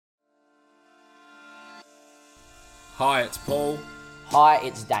Hi, it's Paul. Hi,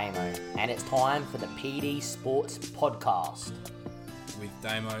 it's Damo, and it's time for the PD Sports Podcast. With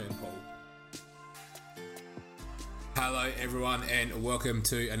Damo and Paul. Hello everyone and welcome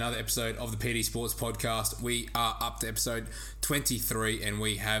to another episode of the PD Sports Podcast. We are up to episode 23 and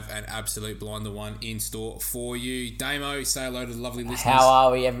we have an absolute blinder one in store for you. Damo, say hello to the lovely listeners. How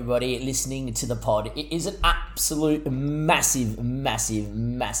are we, everybody, listening to the pod? It is an absolute massive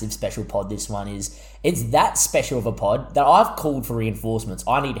special pod, this one is. It's that special of a pod that I've called for reinforcements.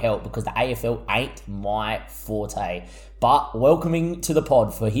 I need help because the AFL ain't my forte. But welcoming to the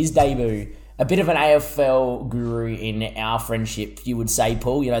pod for his debut, a bit of an AFL guru in our friendship, you would say,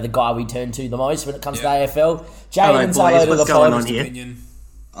 Paul. You know, the guy we turn to the most when it comes to AFL. Jaden, say hello to the pod. What's going on here?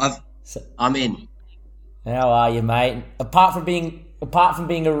 I'm in. How are you, mate? Apart from being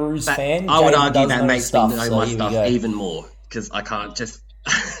a Roos fan, I would Jaden argue that makes stuff, me know so my stuff even more because I can't just.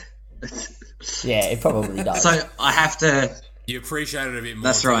 Yeah, it probably does. So I have to. You appreciate it a bit more.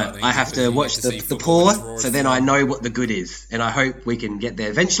 That's right. I have to watch the poor, so then I know what the good is, and I hope we can get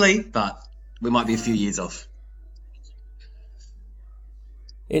there eventually. But we might be a few years off.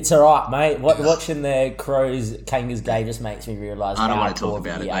 It's all right, mate. Watching the Crows Kangas game just makes me realise how poor the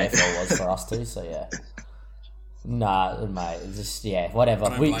AFL was for us too. So yeah. Nah, mate. Just whatever.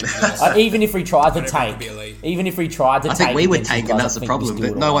 Even if we tried to tank, I think we would tank, and that's the problem.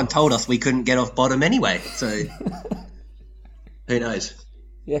 But no one told us we couldn't get off bottom anyway. So who knows?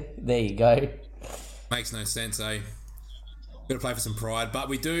 Yeah, there you go. Makes no sense, eh? Got to play for some pride, but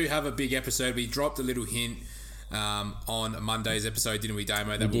we do have a big episode. We dropped a little hint on Monday's episode, didn't we,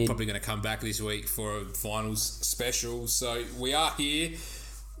 Damo? That we're probably going to come back this week for a finals special. So we are here.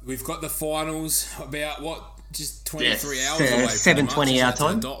 We've got the finals about just 23 hours away. 7:20 our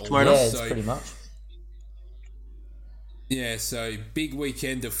time tomorrow night. Yeah, it's pretty much. Yeah, so big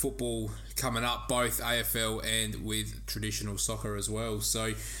weekend of football coming up, both AFL and with traditional soccer as well.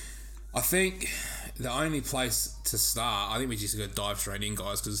 So I think the only place to start, I think we just got to dive straight in,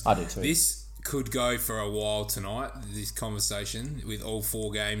 guys, because this could go for a while tonight, this conversation with all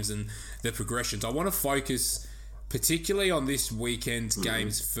four games and the progressions. I want to focus particularly on this weekend's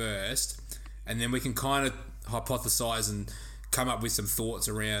games first, and then we can kind of hypothesize and come up with some thoughts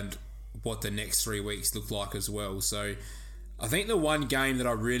around what the next 3 weeks look like as well. So I think the one game that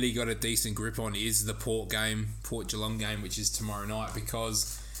I really got a decent grip on is the Port Geelong game, which is tomorrow night,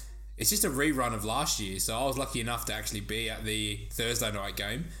 because it's just a rerun of last year. So I was lucky enough to actually be at the Thursday night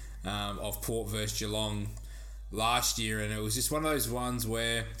game of Port versus Geelong last year, and it was just one of those ones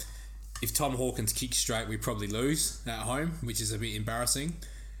where if Tom Hawkins kicks straight, we probably lose at home, which is a bit embarrassing.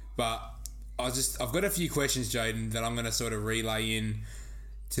 But I've got a few questions, Jaden, that I'm going to sort of relay in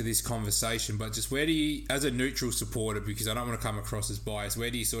to this conversation. But just where do you, as a neutral supporter, because I don't want to come across as biased,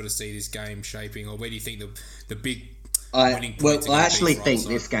 where do you sort of see this game shaping, or where do you think the big winning points are? I actually think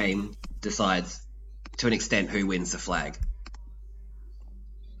this game decides to an extent who wins the flag.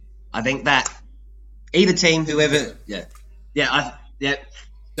 I think that either team, whoever, you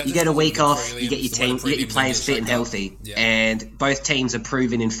get a week off, you get your team, you get your players fit and healthy, and both teams are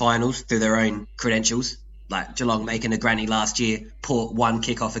proven in finals through their own credentials. Like Geelong making a granny last year, Port one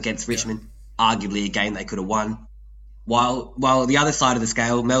kickoff against Richmond, arguably a game they could have won. While the other side of the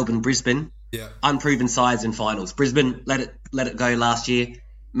scale, Melbourne, Brisbane, unproven sides in finals. Brisbane let it go last year.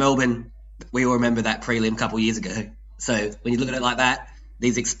 Melbourne, we all remember that prelim a couple of years ago. So when you look at it like that,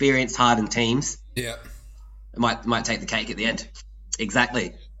 these experienced, hardened teams, might take the cake at the end.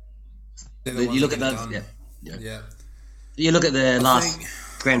 Exactly. You look at those. You look at the last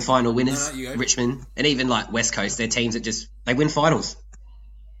grand final winners, Richmond, and even like West Coast. They're teams that they win finals.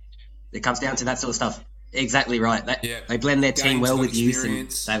 It comes down to that sort of stuff. Exactly right. They blend their team well with youth, and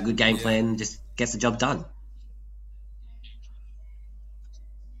they have a good game plan, and just gets the job done.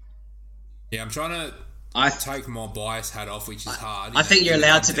 Yeah, I'm trying to take my bias hat off, which is hard. I think you're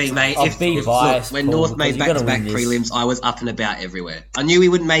allowed to be, mate. I'll be biased. When North made back-to-back prelims, I was up and about everywhere. I knew we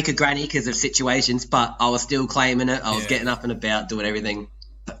wouldn't make a granny because of situations, but I was still claiming it. I was getting up and about, doing everything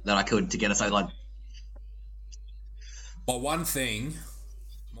that I could to get us O-line. Well, one thing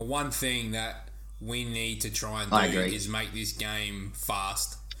that we need to try and do is make this game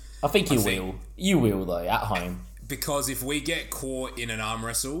fast. I think you will. You will, though, at home. Because if we get caught in an arm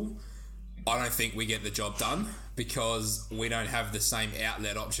wrestle, I don't think we get the job done because we don't have the same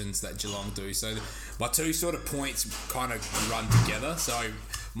outlet options that Geelong do. So my two sort of points kind of run together. So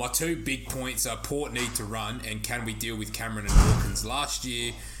my two big points are Port need to run, and can we deal with Cameron and Hawkins? Last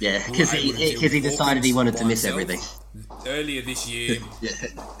year, because he decided he wanted to miss everything. Earlier this year,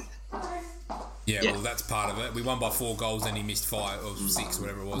 well, that's part of it. We won by 4 goals, and he missed 5 or 6,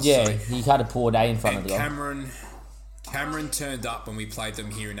 whatever it was. Yeah, he had a poor day in front of the Cameron. Cameron turned up when we played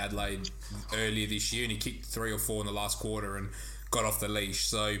them here in Adelaide earlier this year, and he kicked 3 or 4 in the last quarter and got off the leash.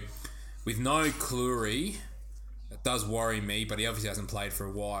 So with no Cleary, it does worry me, but he obviously hasn't played for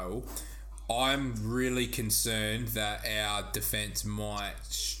a while. I'm really concerned that our defence might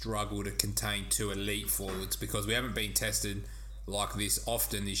struggle to contain 2 elite forwards, because we haven't been tested like this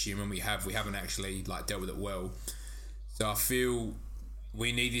often this year. When we haven't actually dealt with it well. So I feel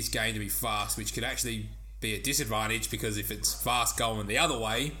we need this game to be fast, which could actually be a disadvantage, because if it's fast going the other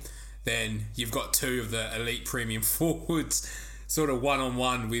way, then you've got 2 of the elite premium forwards sort of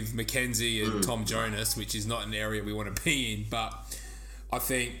one-on-one with Mackenzie and Tom Jonas, which is not an area we want to be in. But I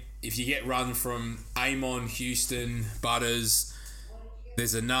think if you get run from Amon, Houston, Butters,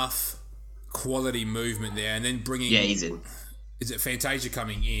 there's enough quality movement there. And then bringing... Yeah, he's in. Is it Fantasia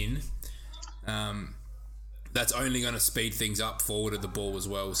coming in? That's only going to speed things up forward of the ball as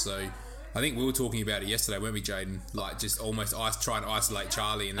well. So I think we were talking about it yesterday, weren't we, Jaden? Just almost try and isolate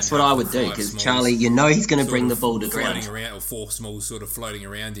Charlie. And that's what I would do, because Charlie, he's going to bring the ball to ground. Or 4 smalls sort of floating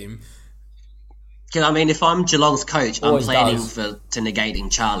around him. Because, I mean, if I'm Geelong's coach, I'm planning to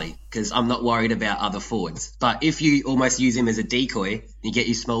negating Charlie, because I'm not worried about other forwards. But if you almost use him as a decoy, you get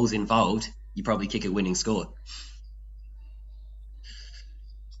your smalls involved, you probably kick a winning score.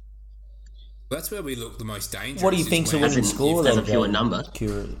 That's where we look the most dangerous. What do you think's a winning score? As a pure number.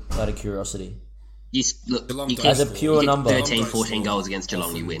 Out of curiosity. You as a pure number. 13, 14 goals against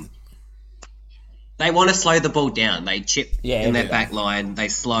Geelong, you win. They want to slow the ball down. They chip in their back line. They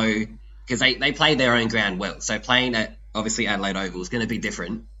slow... Because they play their own ground well. So playing at, obviously, Adelaide Oval is going to be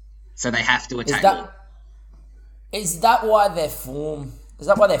different. So they have to attack more. Is that why their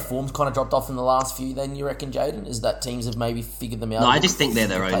form's kind of dropped off in the last few then, you reckon, Jaden? Is that teams have maybe figured them out? No, I just think they're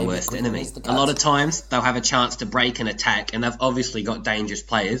their own worst enemy. A lot of times they'll have a chance to break and attack, and they've obviously got dangerous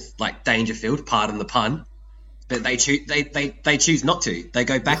players, like Dangerfield, pardon the pun, but they choose not to. They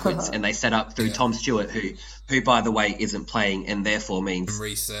go backwards and they set up through Tom Stewart, who by the way isn't playing, and therefore means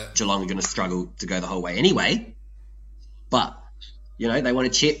Geelong are going to struggle to go the whole way anyway. But they want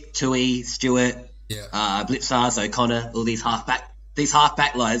to chip Tui, Stewart, Blitzars, O'Connor, all these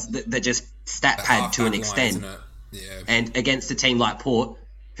half-back lines. They're just stat pad to an extent. And against a team like Port,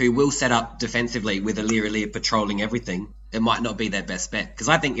 who will set up defensively with Aliir patrolling everything, it might not be their best bet. Because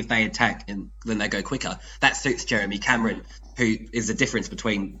I think if they attack and then they go quicker, that suits Jeremy Cameron, who is the difference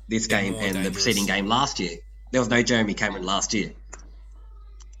between this game and the preceding game last year. There was no Jeremy Cameron last year.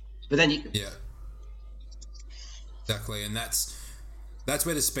 But then exactly, and that's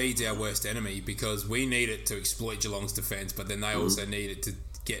where the speed's our worst enemy, because we need it to exploit Geelong's defence, but then they also need it to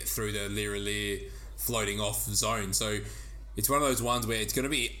get through the Aliir floating off zone. So it's one of those ones where it's going to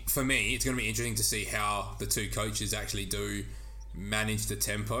be interesting to see how the 2 coaches actually do manage the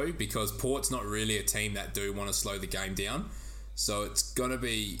tempo, because Port's not really a team that do want to slow the game down. So it's going to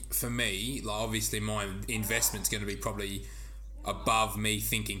be, for me, obviously my investment's going to be probably above me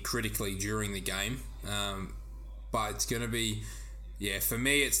thinking critically during the game. But it's going to be, for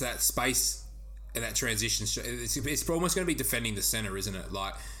me, it's that space and that transition. It's almost going to be defending the centre, isn't it?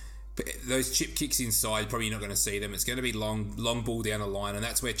 Those chip kicks inside, probably not going to see them. It's going to be long ball down the line, and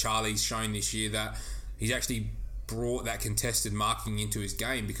that's where Charlie's shown this year that he's actually brought that contested marking into his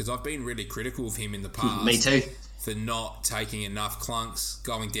game, because I've been really critical of him in the past. Me too. For not taking enough clunks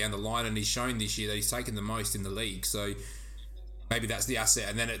going down the line, and he's shown this year that he's taken the most in the league. So maybe that's the asset,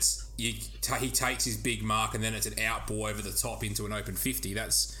 and then he takes his big mark, and then it's an out ball over the top into an open 50.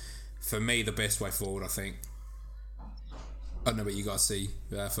 That's, for me, the best way forward, I think. I don't know what you guys see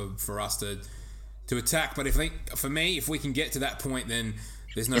for us to attack, but for me, if we can get to that point, then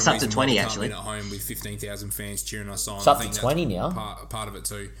there's no reason up to 20 why we actually. At home with 15,000 fans cheering us on. It's up to 20 now. Part of it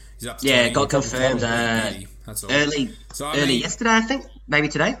too. Is up to 20. It got confirmed early yesterday, I think, maybe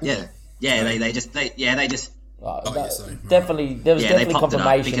today. They just. Definitely, there was definitely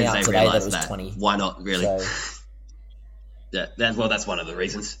confirmation out today that it was 20. Why not, really? So, that's one of the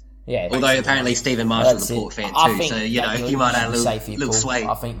reasons. Yeah. Although apparently Stephen Marshall's a Port fan too, so he might have a little sway.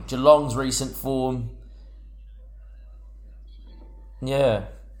 I think Geelong's recent form. Yeah.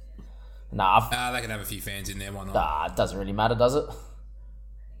 Nah, they can have a few fans in there. Why not? Nah, it doesn't really matter, does it?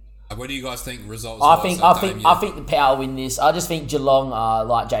 What do you guys think results? I think the Power win this. I just think Geelong,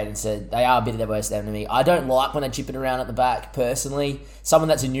 like Jaden said, they are a bit of their worst enemy. I don't like when they chip it around at the back, personally. Someone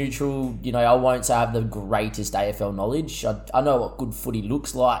that's a neutral, I won't say I have the greatest AFL knowledge. I know what good footy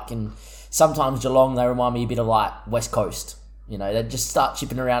looks like, and sometimes Geelong, they remind me a bit of like West Coast. They just start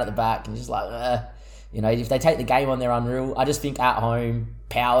chipping around at the back and just if they take the game on, they're unreal. I just think at home,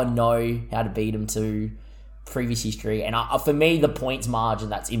 Power know how to beat them too. previous history, and for me, the points margin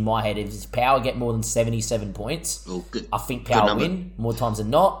that's in my head is Power get more than 77 points. Oh, good. I think Power win more times than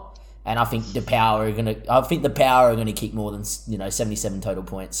not, and I think the Power are gonna kick more than 77 total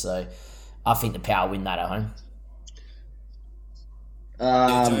points. So I think the Power win that at home.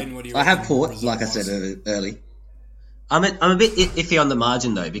 Jane, what do you I have reckon Port, like I said early. I'm a bit iffy on the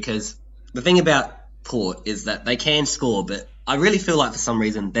margin though, because the thing about Port is that they can score, but I really feel like for some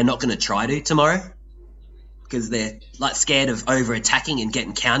reason they're not going to try to tomorrow, because they're like scared of over attacking and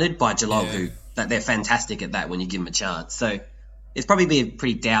getting countered by Geelong, who that they're fantastic at that when you give them a chance. So it's probably be a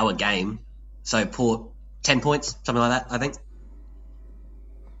pretty dour game. So Port 10 points, something like that, I think.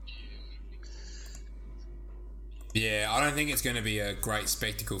 Yeah, I don't think it's going to be a great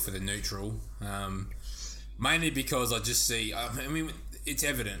spectacle for the neutral. Mainly because I just see. I mean, it's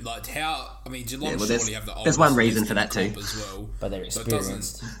evident. Like how. I mean, Geelong surely have the oldest. There's one reason for that too. As well, but they're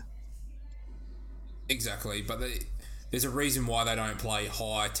experienced. Exactly, but there's a reason why they don't play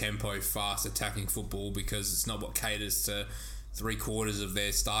high tempo, fast attacking football, because it's not what caters to 3/4 of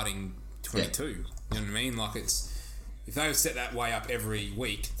their starting 22. You know what I mean? Like if they set that way up every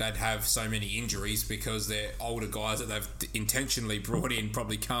week, they'd have so many injuries because they're older guys that they've intentionally brought in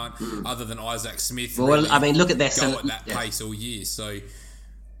probably can't, other than Isaac Smith. Well, really I mean, look at their go at that pace all year. So,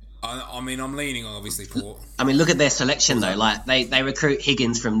 I mean, I'm leaning on obviously Port. I mean, look at their selection though. Like they recruit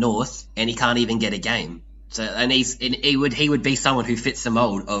Higgins from North, and he can't even get a game. So, and he would be someone who fits the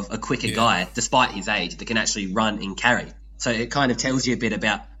mold of a quicker guy, despite his age, that can actually run and carry. So it kind of tells you a bit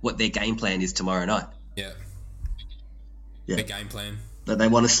about what their game plan is tomorrow night. Yeah. Yeah. The game plan. That they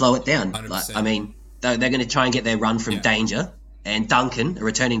want to slow it down. 100%. Like, I mean, they're going to try and get their run from danger. And Duncan, a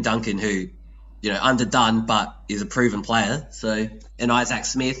returning Duncan who, underdone but is a proven player. So, and Isaac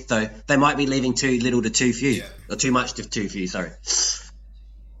Smith, though they might be leaving too little to too few, or too much to too few. Sorry.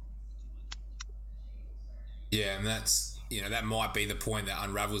 Yeah, and that's that might be the point that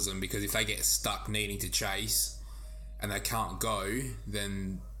unravels them, because if they get stuck needing to chase and they can't go,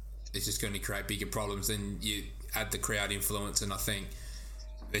 then it's just going to create bigger problems. Then you add the crowd influence, and I think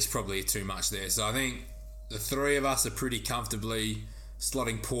there's probably too much there. So I think the three of us are pretty comfortably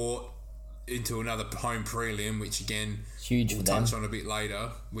slotting Port into another home prelim, which again huge we'll for them. touch on a bit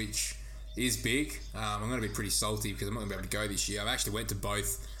later, which is big. I'm going to be pretty salty because I'm not going to be able to go this year. I've actually went to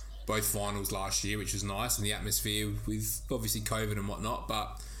both finals last year, which was nice, and the atmosphere with obviously COVID and whatnot.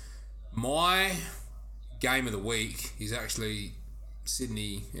 But my game of the week is actually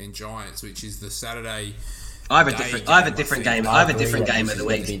Sydney and Giants, which is the Saturday. I have a different game of the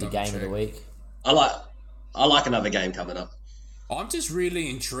week. Be the game of the week. I like another game coming up. I'm just really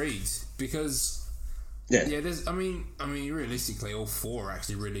intrigued because there's I mean realistically all four are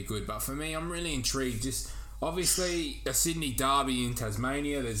actually really good, but for me I'm really intrigued. Just obviously a Sydney derby in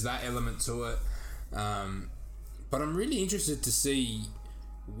Tasmania, there's that element to it, but I'm really interested to see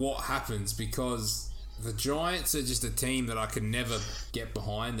what happens, because the Giants are just a team that I could never get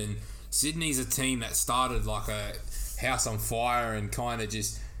behind, and Sydney's a team that started like a house on fire and kind of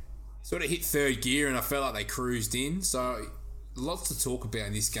just sort of hit third gear, and I felt like they cruised in. So lots to talk about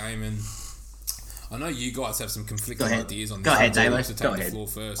in this game, and I know you guys have some conflicting ideas on this. Go ahead, Damo. The floor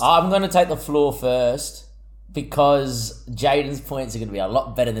first. I'm going to take the floor first because Jaden's points are going to be a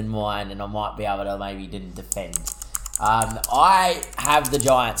lot better than mine, and I might be able to maybe defend. I have the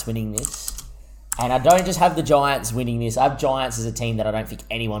Giants winning this. And I don't just have the Giants winning this. I have Giants as a team that I don't think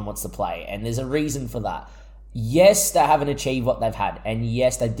anyone wants to play. And there's a reason for that. Yes, they haven't achieved what they've had. And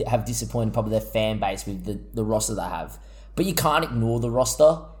yes, they have disappointed probably their fan base with the roster they have. But you can't ignore the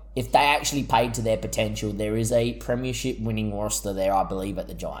roster. If they actually played to their potential, there is a premiership winning roster there, I believe, at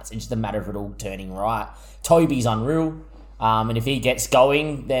the Giants. It's just a matter of it all turning right. Toby's unreal. And if he gets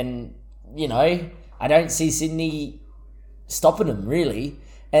going, then, I don't see Sydney stopping him, really.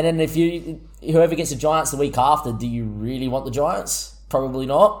 And then whoever gets the Giants the week after, do you really want the Giants? Probably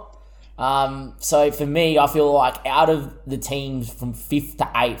not. So for me, I feel like out of the teams from 5th to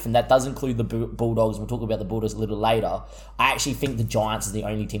 8th, and that does include the Bulldogs, we'll talk about the Bulldogs a little later, I actually think the Giants is the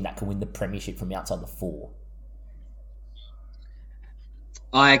only team that can win the premiership from outside the 4.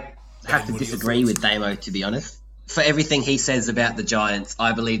 I have to disagree with Damo, to be honest. For everything he says about the Giants,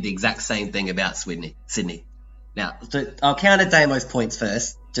 I believe the exact same thing about Sydney. Now, so I'll counter Damo's points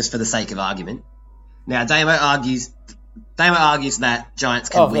first, just for the sake of argument. Now, Damo argues that Giants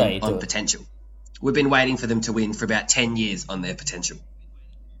can win on potential. We've been waiting for them to win for about 10 years on their potential.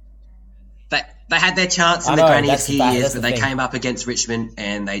 They had their chance in the granny a few years, but they came up against Richmond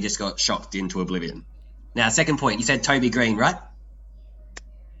and they just got shocked into oblivion. Now, second point, you said Toby Green, right?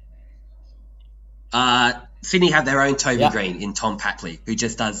 Sydney have their own Toby Green in Tom Papley, who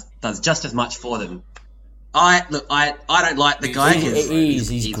just does just as much for them I don't like the guy because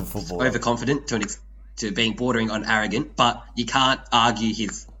he's good footballer. Overconfident to being bordering on arrogant, but you can't argue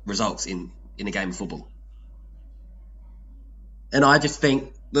his results in a game of football. And I just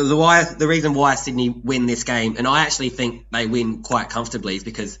think the reason why Sydney win this game, and I actually think they win quite comfortably, is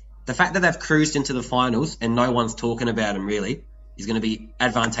because the fact that they've cruised into the finals and no one's talking about them really is going to be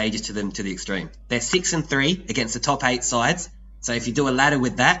advantageous to them to the extreme. They're 6-3 against the top 8 sides. So if you do a ladder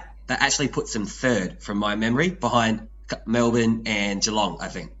with that actually puts them third from my memory, behind Melbourne and Geelong, I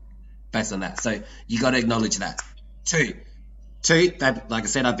think, based on that. So you got to acknowledge that. Two, like I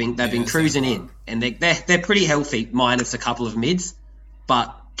said, they've been cruising in, and they're pretty healthy, minus a couple of mids.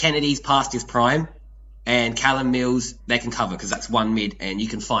 But Kennedy's past his prime, and Callum Mills, they can cover because that's one mid, and you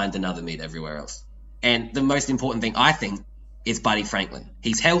can find another mid everywhere else. And the most important thing, I think, is Buddy Franklin.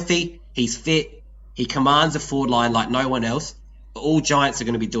 He's healthy, he's fit, he commands a forward line like no one else. All Giants are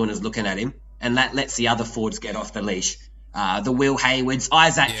going to be doing is looking at him, and that lets the other forwards get off the leash. The Will Haywards,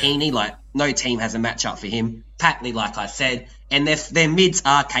 Isaac Heaney, like no team has a matchup for him. Patley, like I said, and their mids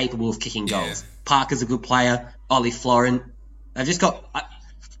are capable of kicking goals. Parker's a good player. Ollie Florent, they've just got,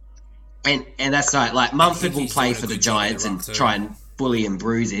 and that's right. Like Mumford will play for the Giants and try and bully and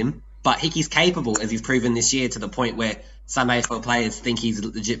bruise him, but Hickey's capable, as he's proven this year, to the point where some AFL players think he's a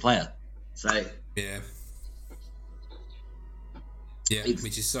legit player. So yeah,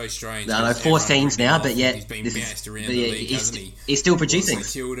 which is so strange. I know 4 teams now, but yet he's been bounced around the league, hasn't he? He's still producing.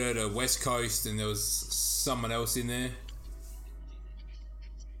 St Kilda to West Coast, and there was someone else in there.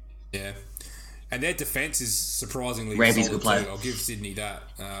 Yeah, and their defence is surprisingly Rampy's solid a good player. too. I'll give Sydney that.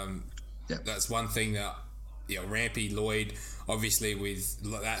 That's one thing that Rampy, Lloyd, obviously with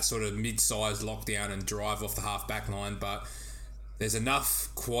that sort of mid-sized lockdown and drive off the half-back line, but there's enough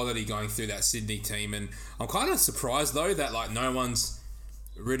quality going through that Sydney team, and I'm kind of surprised though that like no one's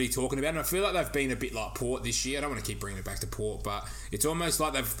really talking about it. And I feel like they've been a bit like Port this year. I don't want to keep bringing it back to Port, but it's almost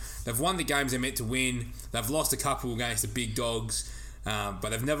like they've won the games they're meant to win. They've lost a couple against the big dogs, but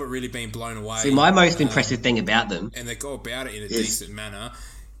they've never really been blown away. See, my most impressive thing about them, and they go about it in a decent manner.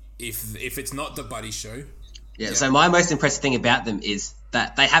 If it's not the Buddy show. So my most impressive thing about them is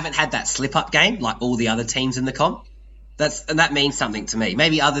that they haven't had that slip-up game like all the other teams in the comp. And that means something to me.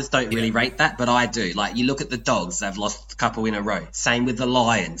 Maybe others don't really rate that, but I do. Like, you look at the Dogs, they've lost a couple in a row. Same with the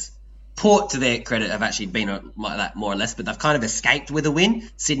Lions. Port, to their credit, have actually been like that more or less, but they've kind of escaped with a win.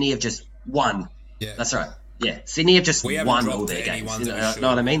 Sydney have just won. Yeah. That's right. Yeah, Sydney have just won all their games. You know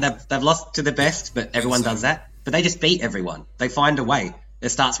what I mean? They've lost to the best, but everyone does that. But they just beat everyone. They find a way. It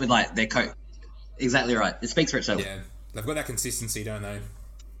starts with, like, their coach. Exactly right. It speaks for itself. Yeah, they've got that consistency, don't they?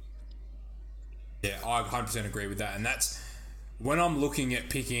 Yeah, I 100% agree with that. And that's when I'm looking at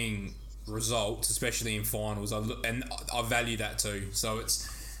picking results, especially in finals, and I value that too. So it's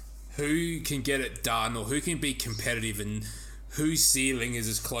who can get it done or who can be competitive and whose ceiling is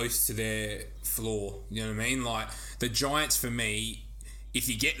as close to their floor. You know what I mean? Like the Giants, for me, if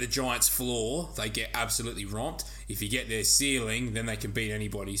you get the Giants' floor, they get absolutely romped. If you get their ceiling, then they can beat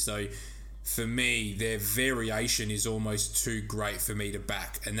anybody. So for me, their variation is almost too great for me to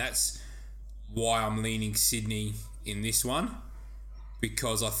back. And that's why I'm leaning Sydney in this one,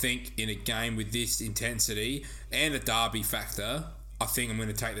 because I think in a game with this intensity and a derby factor, I think I'm going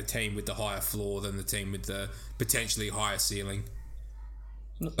to take the team with the higher floor than the team with the potentially higher ceiling.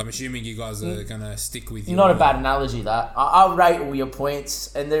 I'm assuming you guys are going to stick with your... Not a bad analogy, that. I'll rate all your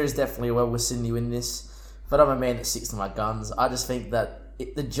points, and there is definitely a well with Sydney win this, but I'm a man that sticks to my guns. I just think that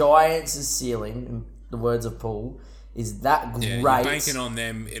the Giants' ceiling, in the words of Paul, is that great. Yeah, you're banking on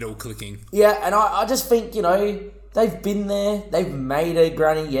them, it all clicking. Yeah, and I just think, they've been there. They've made a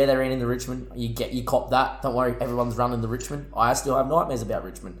granny. Yeah, they ran in the Richmond. You cop that. Don't worry, everyone's running the Richmond. I still have nightmares about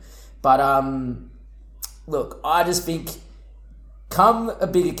Richmond. But, look, I just think come a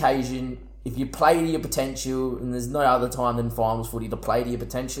big occasion, if you play to your potential, and there's no other time than finals footy to play to your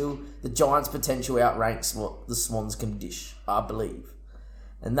potential, the Giants' potential outranks what the Swans can dish, I believe.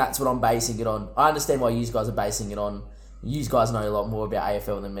 And that's what I'm basing it on. I understand why you guys are basing it on. You guys know a lot more about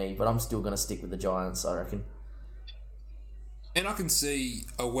AFL than me, but I'm still going to stick with the Giants, I reckon. And I can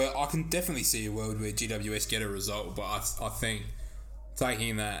definitely see a world where GWS get a result, but I think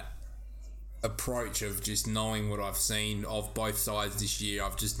taking that approach of just knowing what I've seen of both sides this year,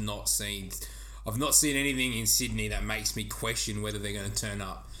 I've not seen anything in Sydney that makes me question whether they're going to turn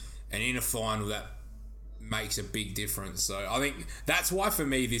up. And in a final, that makes a big difference. So I think that's why for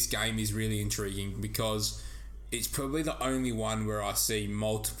me this game is really intriguing, because it's probably the only one where I see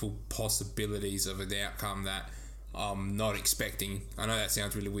multiple possibilities of an outcome that I'm not expecting. I know that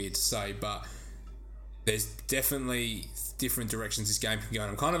sounds really weird to say, but there's definitely different directions this game can go.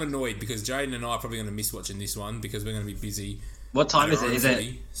 And I'm kind of annoyed because Jaden and I are probably going to miss watching this one because we're going to be busy. What time is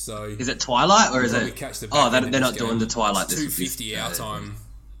it? Is it twilight or is it? Catch the they're not doing the twilight. It's 2:50 our time.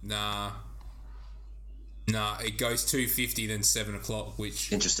 Nah, it goes 2:50 then 7 o'clock,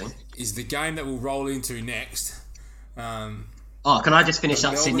 which interesting is the game that we'll roll into next. Can I just finish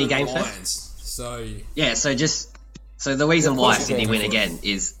up Sydney game first? So the reason why Sydney win again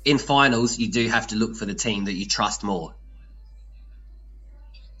is in finals you do have to look for the team that you trust more,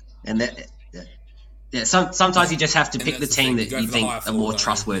 and sometimes you just have to pick the team that you think are more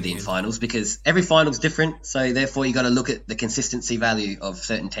trustworthy in finals because every final's different. So therefore you got to look at the consistency value of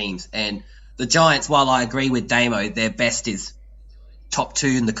certain teams. And the Giants, while I agree with Damo, their best is top 2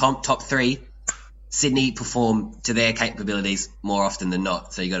 in the comp, top 3. Sydney perform to their capabilities more often than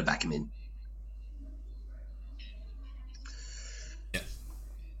not, so you got to back them in. Yeah,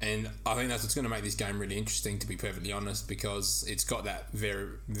 and I think that's what's going to make this game really interesting, to be perfectly honest, because it's got that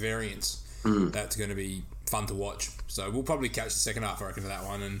variance. That's going to be fun to watch. So we'll probably catch the second half, I reckon, of that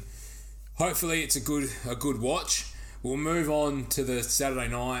one, and hopefully it's a good watch. We'll move on to the Saturday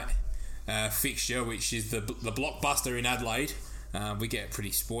night fixture, which is the blockbuster in Adelaide. We get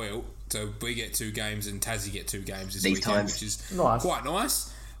pretty spoiled, so we get 2 games and Tassie get 2 games this weekend, which is quite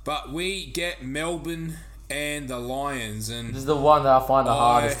nice. But we get Melbourne and the Lions, and this is the one that I find the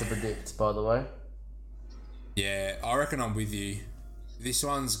hardest to predict, by the way. Yeah, I reckon I'm with you. This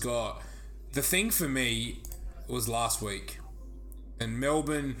one's got... The thing for me was last week. And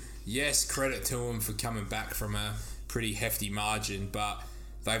Melbourne, yes, credit to them for coming back from a pretty hefty margin, but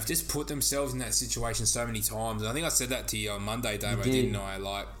they've just put themselves in that situation so many times. And I think I said that to you on Monday, Damo, didn't I?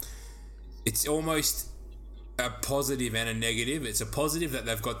 Like, it's almost a positive and a negative. It's a positive that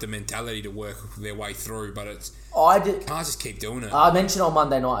they've got the mentality to work their way through, but can't just keep doing it. I mentioned on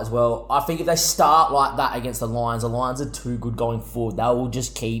Monday night as well, I think if they start like that against the Lions are too good going forward. They will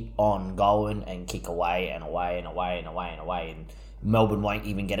just keep on going and kick away and away and away and away and away, and Melbourne won't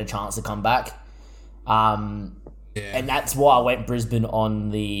even get a chance to come back. And that's why I went Brisbane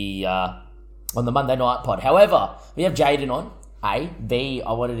on the Monday night pod. However, we have Jaden on. A. B.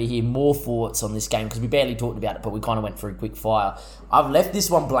 I wanted to hear more thoughts on this game because we barely talked about it, but we kind of went through quick fire. I've left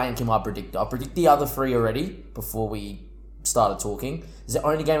this one blank in my predictor. I predict the other 3 already before we started talking. It's the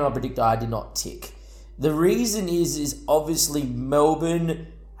only game I predicted I did not tick. The reason is obviously Melbourne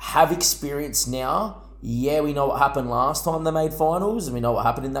have experience now. Yeah, we know what happened last time they made finals, and we know what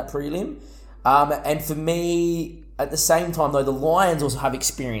happened in that prelim. And for me, at the same time, though, the Lions also have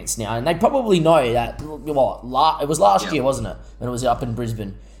experience now, and they probably know that, it was last year, wasn't it, when it was up in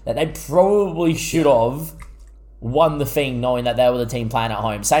Brisbane, that they probably should have won the thing knowing that they were the team playing at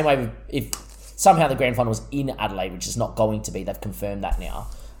home. Same way if somehow the grand final was in Adelaide, which is not going to be, they've confirmed that now.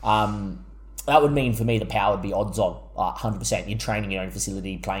 That would mean, for me, the power would be odds on, 100%. You're training in your own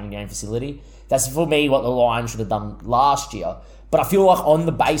facility, playing in your own facility. That's, for me, what the Lions should have done last year. But I feel like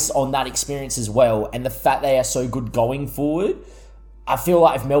on that experience as well, and the fact they are so good going forward, I feel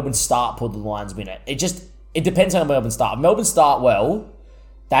like if Melbourne start, the Lions win it. It depends on how Melbourne start. If Melbourne start well,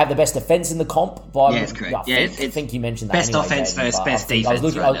 they have the best defence in the comp. That's correct. I think you mentioned that. Best anyway, offence Jaden, first, best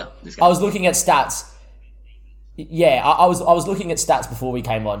defence I was looking at stats. Yeah, I was looking at stats before we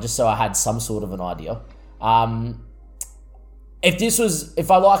came on, just so I had some sort of an idea.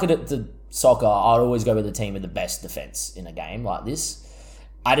 If I like it at the soccer, I'd always go with the team with the best defence in a game like this.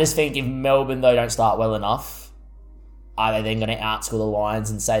 I just think if Melbourne, though, don't start well enough, are they then going to outscore the Lions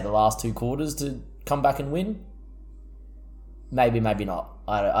and say the last 2 quarters to come back and win? Maybe, maybe not.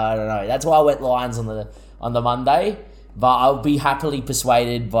 I don't know. That's why I went Lions on the Monday, but I'll be happily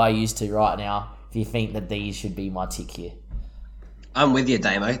persuaded by you two right now if you think that these should be my tick here. I'm with you,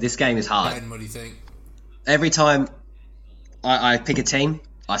 Damo. This game is hard. Ben, what do you think? Every time I pick a team,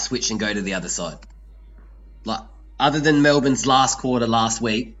 I switch and go to the other side. Like, other than Melbourne's last quarter last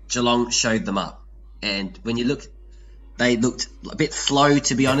week, Geelong showed them up. And when you look, they looked a bit slow,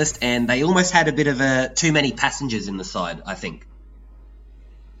 to be honest, and they almost had a bit of too many passengers in the side, I think.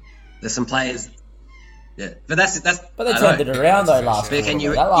 There's some players... Yeah, but they turned it around though last quarter.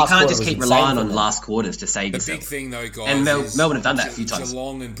 You can't just keep relying on last quarters to save yourself. The big thing though, guys, and Melbourne have done that a few times.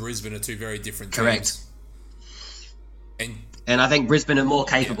 Geelong and Brisbane are 2 very different teams. Correct. And I think Brisbane are more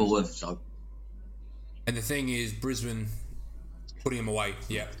capable of... So. And the thing is, Brisbane putting them away,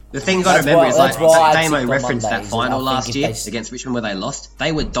 yeah. The thing you got to remember is, like Damo referenced that final last year against Richmond where they lost.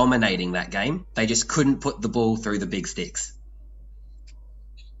 They were dominating that game. They just couldn't put the ball through the big sticks.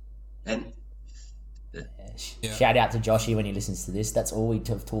 And... Yeah. Shout out to Joshy when he listens to this. That's all we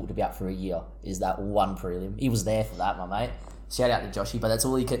have talked about for a year, is that one prelim. He was there for that, my mate. Shout out to Joshy, but that's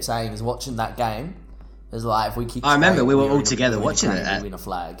all he kept saying is watching that game. It's like if we kick. I remember we were all in together watching it we win a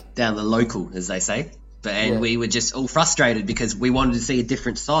flag. down the local, as they say. And we were just all frustrated because we wanted to see a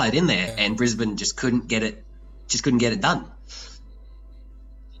different side in there, and Brisbane just couldn't get it done.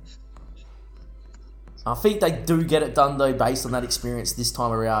 I think they do get it done, though, based on that experience this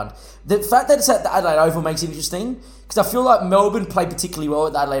time around. The fact that it's at the Adelaide Oval makes it interesting, because I feel like Melbourne played particularly well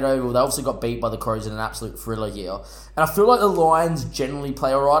at the Adelaide Oval. They obviously got beat by the Crows in an absolute thriller here. And I feel like the Lions generally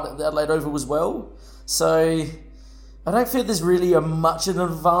play alright at the Adelaide Oval as well. So I don't feel there's really much of an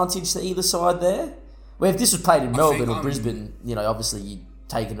advantage to either side there. Well, if this was played in Melbourne or Brisbane, obviously you'd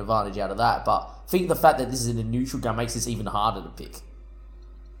take an advantage out of that. But I think the fact that this is in a neutral game makes this even harder to pick.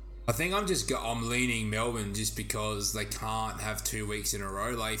 I think I'm leaning Melbourne just because they can't have 2 weeks in a row.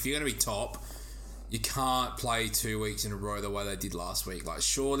 Like, if you're going to be top, you can't play 2 weeks in a row the way they did last week. Like,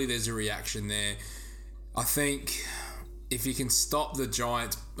 surely there's a reaction there. I think if you can stop the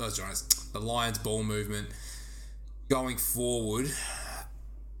the Lions ball movement going forward,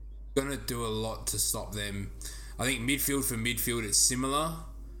 going to do a lot to stop them. I think midfield for midfield, it's similar.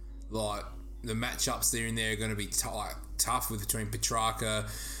 Like, the matchups there and there are going to be tough between Petrarca,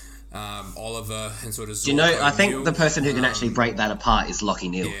 Oliver, and sort of Zorko. Do you know, I think the person who can actually break that apart is Lachie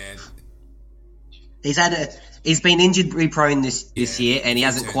Neale. Yeah. He's been injury prone this year, and he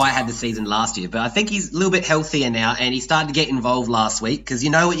hasn't quite had the season last year. But I think he's a little bit healthier now, and he started to get involved last week, because you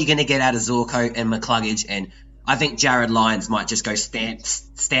know what you're going to get out of Zorko and McCluggage, and I think Jared Lyons might just go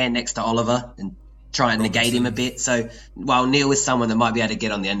stand next to Oliver and try and negate him a bit. So, while Neale is someone that might be able to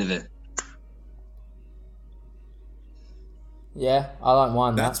get on the end of it. Yeah, I don't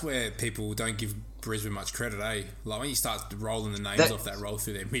mind that. That's where people don't give Brisbane much credit, eh? Like, when you start rolling the names off that roll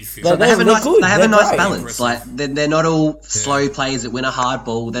through their midfield. They have a nice balance. Impressive. Like, they're not all slow players that win a hard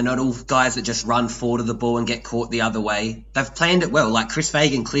ball. They're not all guys that just run forward of the ball and get caught the other way. They've planned it well. Like, Chris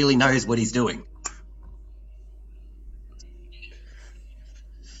Fagan clearly knows what he's doing.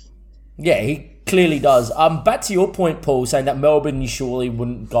 Yeah, he clearly does. Back to your point, Paul, saying that Melbourne you surely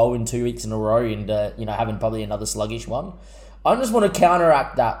wouldn't go in 2 weeks in a row and having probably another sluggish one. I just want to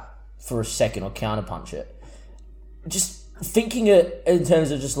counteract that for a second, or counterpunch it. Just thinking it in terms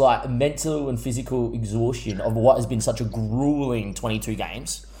of just like mental and physical exhaustion of what has been such a grueling 22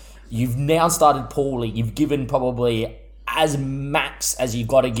 games. You've now started poorly. You've given probably as max as you've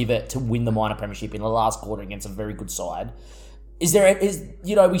got to give it to win the minor premiership in the last quarter against a very good side. We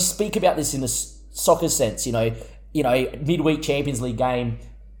speak about this in the soccer sense, midweek Champions League game,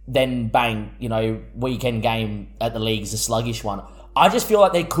 then bang, weekend game at the league is a sluggish one. I just feel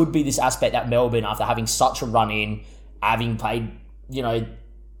like there could be this aspect that Melbourne, after having such a run in, having played,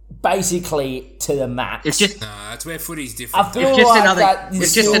 basically to the max. It's just that's where footy's different. I feel it's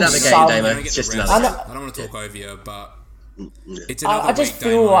just another game, Damo. It's just another game. I don't want to talk over you, but it's I just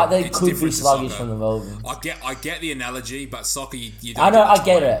feel like they could be sluggish from the Melbourne. I get the analogy, but soccer, you don't. I know, I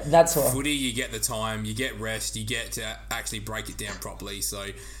get it. That's what. Footy, you get the time, you get rest, you get to actually break it down properly. So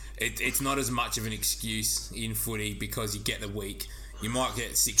it's not as much of an excuse in footy because you get the week. You might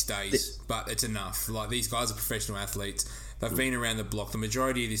get 6 days, but it's enough. Like, these guys are professional athletes. They've been around the block. The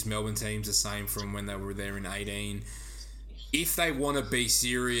majority of this Melbourne team's the same from when they were there in 18. If they want to be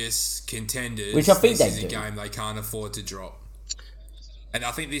serious contenders, which I think this is a game they can't afford to drop. And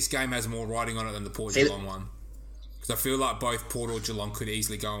I think this game has more riding on it than the Port Geelong one. Because I feel like both Port or Geelong could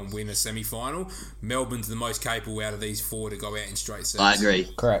easily go and win a semi-final. Melbourne's the most capable out of these four to go out in straight sets. I agree.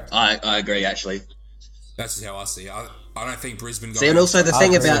 Correct. I agree, actually. That's just how I see it. I don't think Brisbane... See, and also the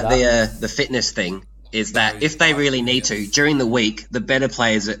thing about the fitness thing is that if they really need to, during the week, the better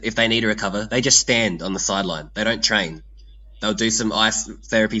players, if they need to recover, they just stand on the sideline. They don't train. They'll do some ice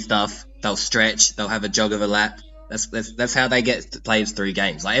therapy stuff. They'll stretch. They'll have a jog of a lap. That's how they get players through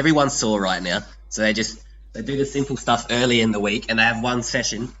games. Like, everyone's sore right now, so they do the simple stuff early in the week, and they have one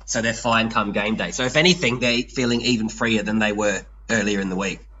session, so they're fine come game day. So if anything, they're feeling even freer than they were earlier in the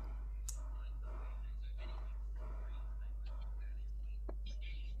week.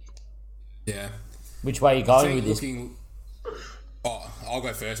 Yeah. Which way are you going with this? I'll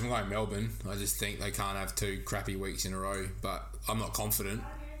go first. I'm going Melbourne. I just think they can't have 2 crappy weeks in a row, but I'm not confident.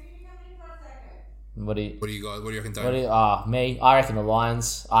 What do you reckon, Dave? Me? I reckon the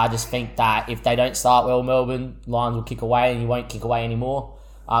Lions. I just think that if they don't start well, Melbourne, Lions will kick away, and you won't kick away anymore.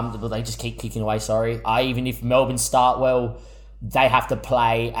 But they just keep kicking away, sorry. Even if Melbourne start well, they have to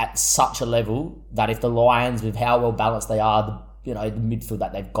play at such a level that if the Lions, with how well balanced they are, the midfield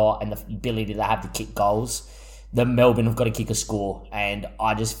that they've got and the ability they have to kick goals, the Melbourne have got to kick a score. And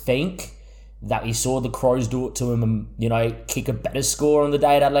I just think that we saw the Crows do it to him and, kick a better score on the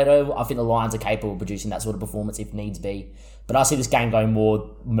day at Adelaide Oval. I think the Lions are capable of producing that sort of performance if needs be. But I see this game going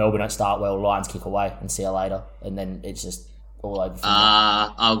more Melbourne don't start well, Lions kick away and see you later. And then it's just all over from there.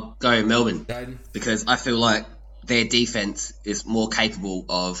 I'll go Melbourne because I feel like their defence is more capable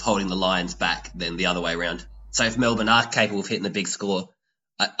of holding the Lions back than the other way around. So if Melbourne are capable of hitting a big score,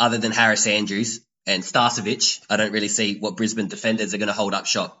 other than Harris Andrews and Starcevic, I don't really see what Brisbane defenders are going to hold up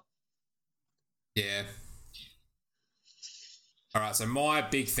shop. Yeah. All right, so my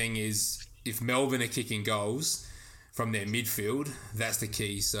big thing is if Melbourne are kicking goals from their midfield, that's the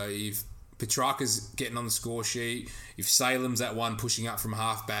key. So if Petrarca's getting on the score sheet, if Salem's at one pushing up from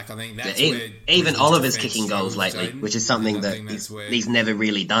half-back, I think that's where... Even Oliver's kicking goals lately, which is something that he's never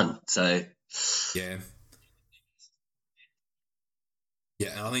really done, so... Yeah.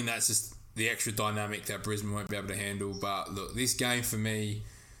 Yeah, and I think that's just the extra dynamic that Brisbane won't be able to handle. But look, this game for me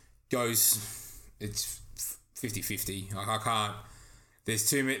goes... It's 50-50. I can't... There's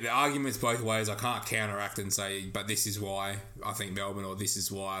too many... The argument's both ways. I can't counteract and say, but this is why I think Melbourne or this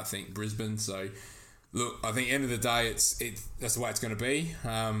is why I think Brisbane. So, look, I think end of the day, that's the way it's going to be.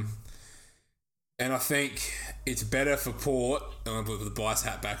 And I think it's better for Port, I'm going to put the bias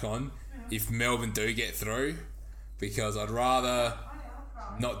hat back on, if Melbourne do get through, because I'd rather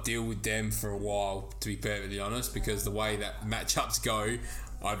not deal with them for a while, to be perfectly honest, because the way that matchups go,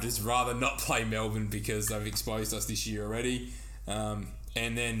 I'd just rather not play Melbourne because they've exposed us this year already.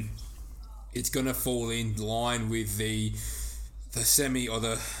 And then it's going to fall in line with the semi or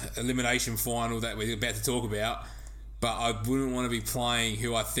the elimination final that we're about to talk about. But I wouldn't want to be playing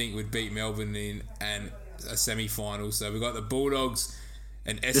who I think would beat Melbourne in a semi-final. So we've got the Bulldogs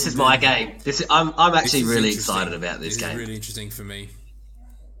and Essendon. This is my game. I'm actually really excited about this game. This is really interesting for me.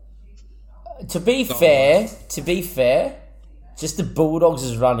 To be fair, just the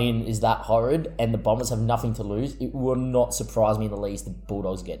Bulldogs' run-in is that horrid and the Bombers have nothing to lose. It would not surprise me in the least the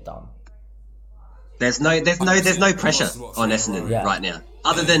Bulldogs get done. There's no pressure on Essendon right now.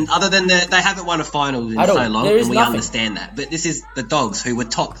 Other than they haven't won a final in so long, and we understand that. But this is the Dogs who were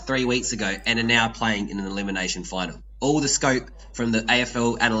top 3 weeks ago and are now playing in an elimination final. All the scope from the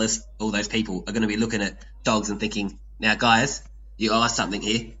AFL analysts, all those people are going to be looking at Dogs and thinking, now guys, you owe us something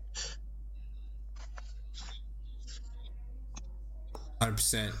here.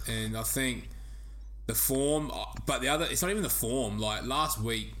 100%. And I think the form, but it's not even the form. Like last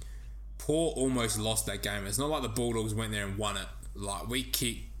week, Port almost lost that game. It's not like the Bulldogs went there and won it. Like we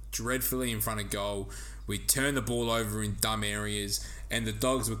kicked dreadfully in front of goal. We turned the ball over in dumb areas, and the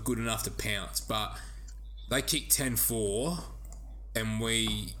Dogs were good enough to pounce. But they kicked 10-4, and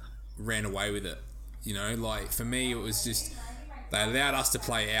we ran away with it. Like for me, it was just they allowed us to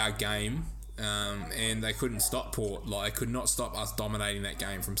play our game. And they couldn't stop Port. Like, they could not stop us dominating that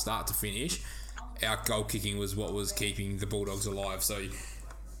game from start to finish. Our goal kicking was what was keeping the Bulldogs alive. So,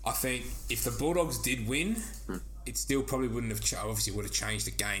 I think if the Bulldogs did win, it still probably wouldn't have... Obviously, would have changed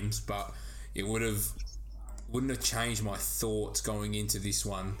the games, but it wouldn't have changed my thoughts going into this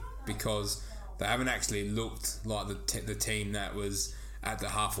one because they haven't actually looked like the team that was at the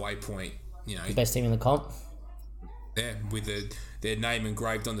halfway point. The best team in the comp? Yeah, with their name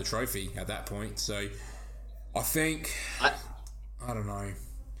engraved on the trophy at that point. So, I think... I don't know.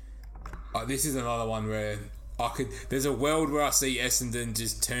 This is another one where there's a world where I see Essendon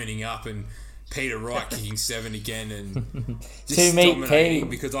just turning up and Peter Wright kicking 7 again and just dominating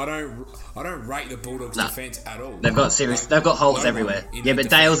because I don't rate the Bulldogs' defence at all. They've got holes everywhere. Yeah, but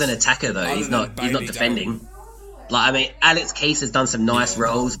Dale's an attacker though. He's not defending. Dale. Like I mean, Alex Keys has done some nice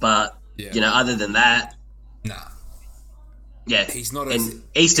roles, but other than that, nah. Yeah, he's not. And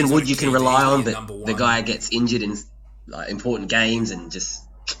Easton Wood you can rely on, but the guy gets injured in important games and just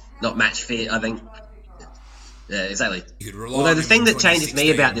not match fit. I think. Yeah, exactly. Although the thing that changes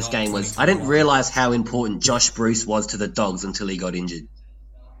me about this game was I didn't realise how important Josh Bruce was to the Dogs until he got injured.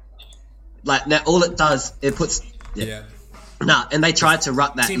 Like now, all it does it puts. Yeah. Nah, and they tried to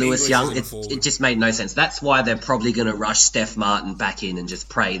ruck that Lewis Young. It just made no sense. That's why they're probably going to rush Steph Martin back in and just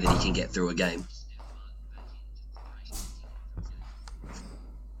pray that he can get through a game.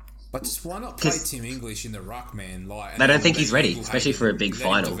 But just why not play Tim English in the ruck, man? They don't think he's ready, especially for a big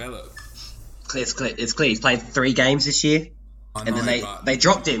final. It's clear. He's played 3 games this year, and then they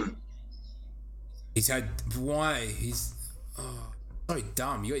dropped him. He's had he's so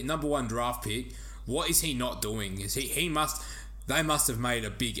dumb. You got your number 1 draft pick. What is he not doing? They must have made a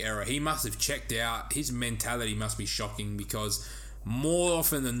big error. He must have checked out. His mentality must be shocking because more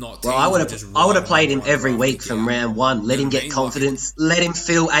often than not, I would have played him every week from round 1. Let him get confidence. Let him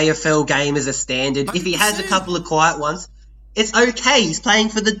feel AFL game as a standard. 100%. If he has a couple of quiet ones, It's okay. He's playing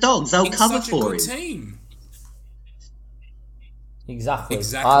for the Dogs. They'll cover such a for good him. Team. Exactly.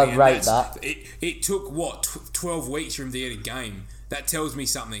 I rate that. It took 12 weeks for him to get a game. That tells me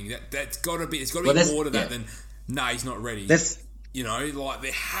something. That's got to be. It's got to be more to that than he's not ready. You know, like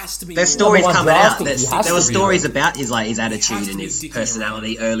there has to be. There's stories coming out. There were stories about his attitude and his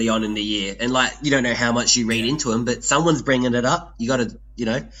personality early on in the year, and like you don't know how much you read into him, but someone's bringing it up. You got to,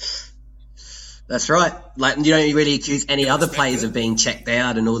 That's right. Like you don't really accuse any other players of being checked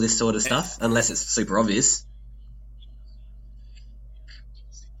out and all this sort of stuff, unless it's super obvious.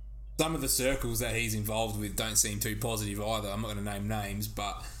 Some of the circles that he's involved with don't seem too positive either. I'm not going to name names,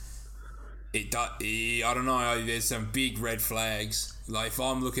 but I don't know. There's some big red flags. Like if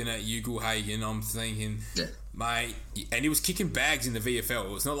I'm looking at Ugle-Hagan, I'm thinking, mate, and he was kicking bags in the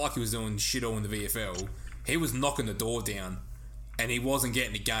VFL. It's not like he was doing shit all in the VFL. He was knocking the door down, and he wasn't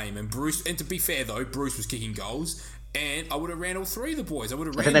getting the game. And to be fair though, Bruce was kicking goals. And I would have ran all three of the boys. I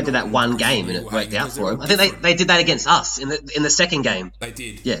think they did that one game and it worked out for him. I think they did that against us in the second game. They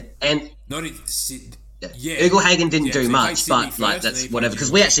did. Yeah. And yeah. Ugle-Hagan didn't do much, but like that's whatever.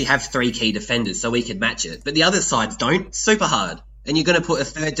 Because we actually have 3 key defenders, so we could match it. But the other sides don't. Super hard. And you're going to put a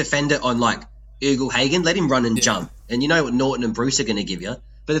third defender on like Ugle-Hagan, let him run and jump. And you know what Norton and Bruce are going to give you.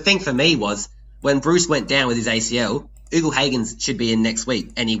 But the thing for me was, when Bruce went down with his ACL, Ugle-Hagan should be in next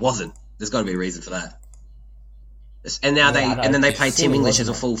week, and he wasn't. There's got to be a reason for that. And now they played Tim English as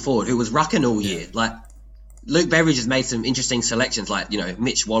a full forward, who was rucking all year. Like Luke Beveridge has made some interesting selections, like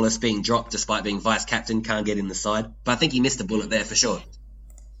Mitch Wallace being dropped despite being vice captain, can't get in the side. But I think he missed a bullet there for sure.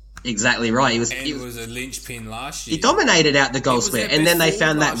 Exactly right. He was a linchpin last year. He dominated out the goal square, and then they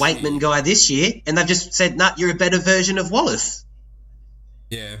found that Wakeman guy this year, and they've just said, "Nah, you're a better version of Wallace."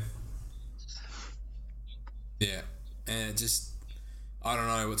 Yeah, and I don't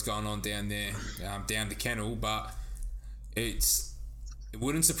know what's going on down there, down the kennel, but it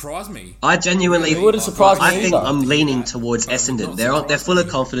wouldn't surprise me. I genuinely wouldn't surprise me. I think I'm leaning towards Essendon. They're full of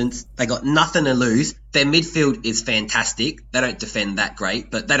confidence. They got nothing to lose. Their midfield is fantastic. They don't defend that great,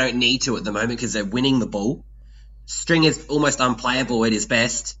 but they don't need to at the moment because they're winning the ball. Stringer's almost unplayable at his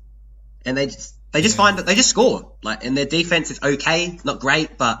best, and they just score. And their defense is okay, not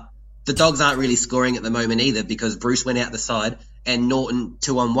great, but the Dogs aren't really scoring at the moment either because Bruce went out the side and Norton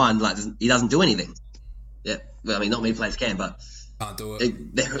 2-on-1 he doesn't do anything. Yeah, well, I mean, not many players can, but can't do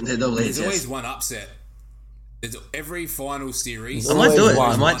it. There's always one upset. There's every final series. I might do it.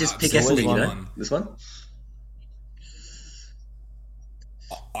 I might just pick Essendon. This one.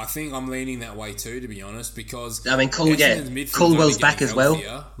 I think I'm leaning that way too, to be honest, because I mean, Caldwell's back as well.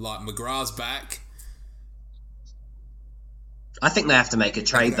 Like McGrath's back. I think they have to make a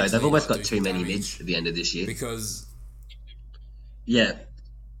trade though. They've almost got too many mids at the end of this year. Because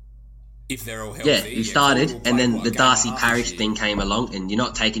if they're all healthy. Yeah, he started, and then the Darcy Parish thing came along, and you're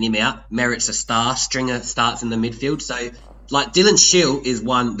not taking him out. Merritt's a star. Stringer starts in the midfield. So, Dylan Shield is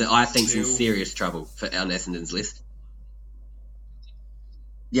one that I think's in serious trouble on Essendon's list.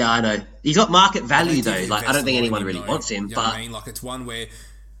 Yeah, I know. He's got market value, though. I don't think anyone really wants him. You but know what I mean? It's one where,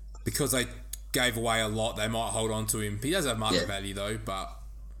 because they gave away a lot, they might hold on to him. He does have market value, though, but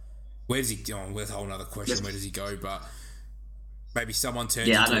where does he go? Well, that's a whole other question. Where does he go? But maybe someone turns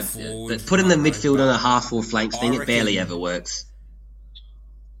into a forward. But putting the midfield on a half or flank thing, it barely ever works.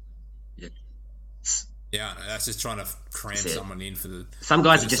 Yeah, that's just trying to cram someone in for the. Some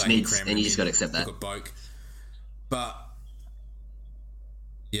guys are just mids, and you just got to accept that.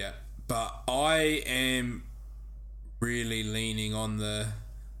 But I am really leaning on the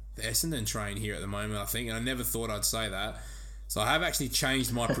Essendon train here at the moment, I think, and I never thought I'd say that. So I have actually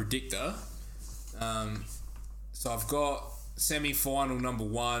changed my predictor. So I've got semi-final number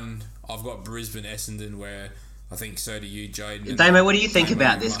 1. I've got Brisbane Essendon, where I think so do you, Jaden. Damo, what do you think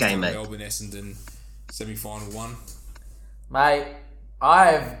about this game, mate? Melbourne Essendon semi-final 1. Mate,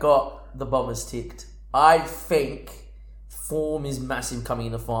 I've got the Bombers ticked. I think form is massive coming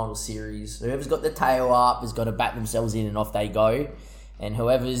in the final series. Whoever's got the tail up has got to back themselves in and off they go. And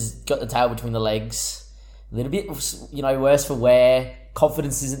whoever's got the tail between the legs, a little bit, worse for wear.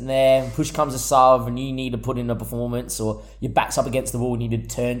 Confidence isn't there. Push comes to shove, and you need to put in a performance, or your back's up against the wall and you need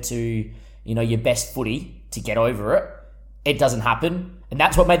to turn to, your best footy to get over it. It doesn't happen. And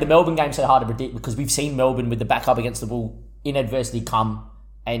that's what made the Melbourne game so hard to predict, because we've seen Melbourne with the back up against the wall in adversity come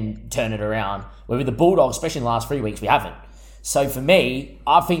and turn it around. Where with the Bulldogs, especially in the last 3 weeks, we haven't. So for me,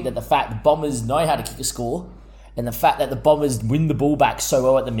 I think that the fact the Bombers know how to kick a score, and the fact that the Bombers win the ball back so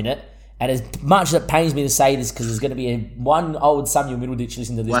well at the minute, and as much as it pains me to say this, because there's going to be one old Samuel Middleditch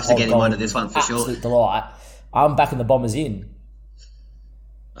listening to this. We'll have to get him onto this one for absolute sure. Delight. I'm backing the Bombers in.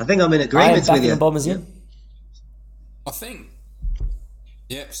 I think I'm in agreement with you. The Bombers in. I think.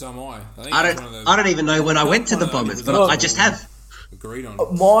 Yep, so am I. I don't even know when I went to the Bombers, but I just have. Agreed on.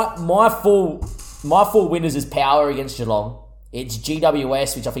 My full winners is Power against Geelong. It's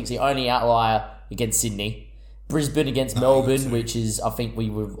GWS, which I think is the only outlier against Sydney. Brisbane against Melbourne, which is, I think we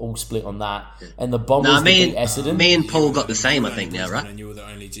were all split on that. And the Bombers beat Essendon. Me and Paul got the same, I think, now, right? And you were the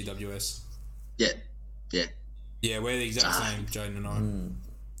only GWS. Yeah. Yeah, we're the exact same, Jaden and I.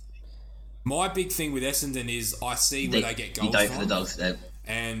 My big thing with Essendon is I see where they get goals you don't from. for the Dogs, though.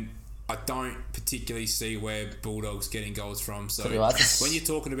 And I don't particularly see where Bulldogs getting goals from. So when you're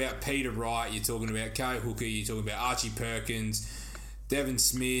talking about Peter Wright, you're talking about Kay Hooker, you're talking about Archie Perkins, Devon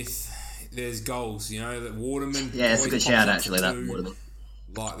Smith, there's goals, that Waterman. Yeah, it's a good shout actually, that Waterman.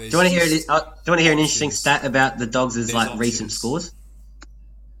 Like, do you want to hear an interesting stat about the Dogs' recent scores?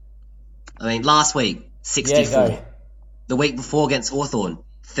 I mean, last week 64. Yeah, the week before against Hawthorn,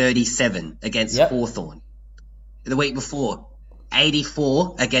 37 against Hawthorn. The week before,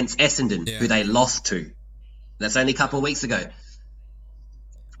 84 against Essendon, who they lost to. That's only a couple of weeks ago.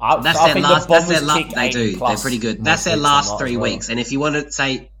 They're pretty good. That's their last 3 weeks. And if you want to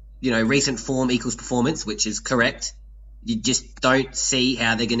say, recent form equals performance, which is correct, you just don't see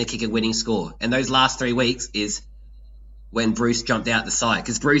how they're going to kick a winning score. And those last 3 weeks is when Bruce jumped out the side.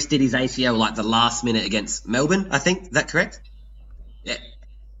 Because Bruce did his ACL the last minute against Melbourne, I think. Is that correct? Yeah.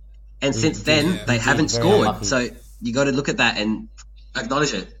 And since then, they haven't scored. Unlucky. So you got to look at that and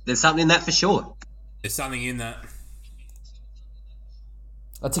acknowledge it. There's something in that for sure. There's something in that.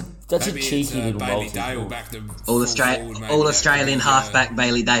 That's a cheeky little Bailey Dale back to all Australian halfback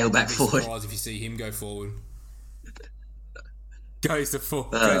Bailey Dale back forward. Surprised if you see him go forward. Goes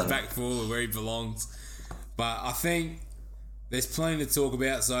back forward where he belongs. But I think there's plenty to talk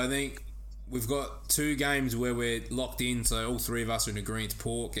about. So I think we've got 2 games where we're locked in. So all 3 of us are in agreement.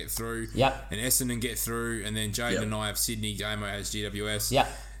 Port get through. Yep. And Essendon get through. And then Jaden and I have Sydney. Damo has GWS. Yep.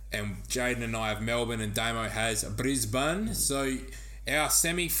 And Jaden and I have Melbourne. And Damo has Brisbane. So our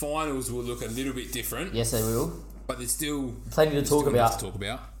semi-finals will look a little bit different. Yes, they will. But there's still plenty to talk about.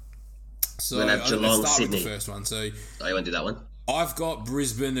 So we're going to have Geelong, let's start Sydney. with the first one. So you want to do that one? I've got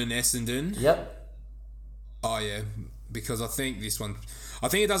Brisbane and Essendon. Yep. Oh, yeah. Because I think this one... I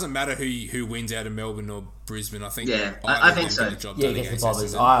think it doesn't matter who wins out of Melbourne or Brisbane. I think I think so. Against the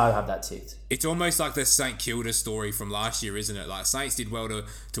Bombers. I have that ticked. It's almost like the St Kilda story from last year, isn't it? Like, Saints did well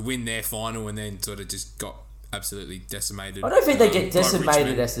to win their final and then sort of just got absolutely decimated. I don't think they get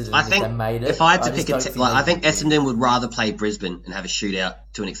decimated, Essendon. I think if they made it. If I had to pick I think Essendon would rather play Brisbane and have a shootout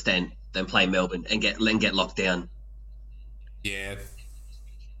to an extent than play Melbourne and get locked down. Yeah.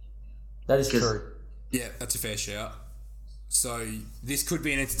 That is true. Yeah, that's a fair shout. So this could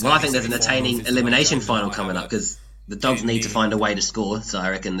be an entertaining. Well, I think there's an entertaining elimination final coming up because the Dogs need to find a way to score. So I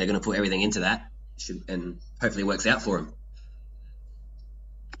reckon they're going to put everything into that, and hopefully it works out for them.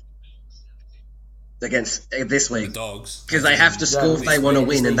 Against this week, the Dogs, because they have to score if they want to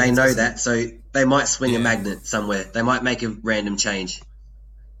win, and they know that, so they might swing a magnet somewhere. They might make a random change.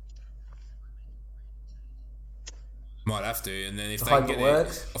 Might have to, and then if they get it,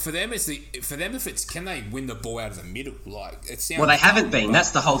 for them if it's can they win the ball out of the middle? Like it sounds. Well, they haven't been.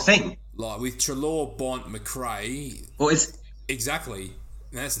 That's the whole thing. Like with Treloar, Bont, McRae. Well, it's exactly.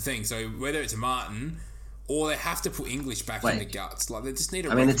 And that's the thing. So whether it's Martin. Or they have to put English back in the guts. Like they just need.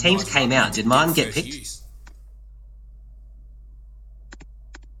 I mean, the teams came out. Did Martin get picked?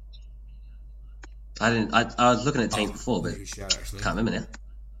 I didn't. I was looking at teams before, but can't remember now.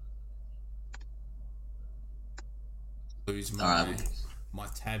 Lose my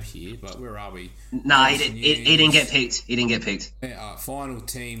tab here, but where are we? Nah, he didn't get picked. He didn't get picked. Final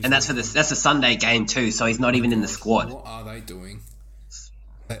teams, and that's a Sunday game too. So he's not even in the squad. What are they doing?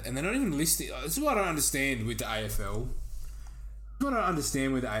 And they're not even listing. This is what I don't understand with the AFL.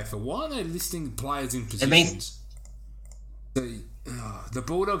 Why aren't they listing players in positions? The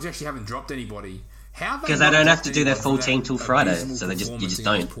Bulldogs actually haven't dropped anybody. How? Because they don't have to do their full team till Friday, so you just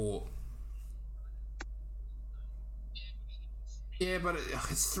don't. Yeah, but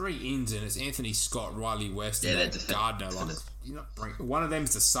it's 3 ins and it's Anthony Scott, Riley West, and Gardner. Like, one of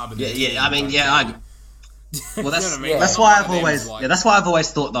them's the sub. Well, that's why I've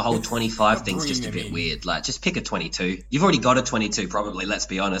always thought the whole 25 thing's just a bit weird. Like, just pick a 22. You've already got a 22, probably. Let's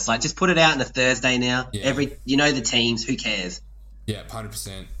be honest. Like, just put it out on a Thursday now. Yeah. The teams. Who cares? Yeah,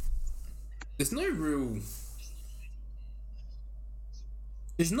 100%. There's no real.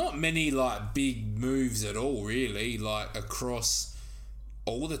 There's not many like big moves at all, really. Like across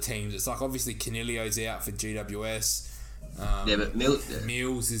all the teams, it's like obviously Canelio's out for GWS. But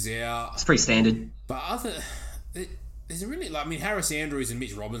Mills is out. It's pretty standard. But there's really Harris Andrews and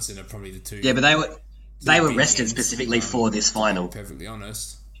Mitch Robinson are probably the two. Yeah, but They were rested specifically for this final. Perfectly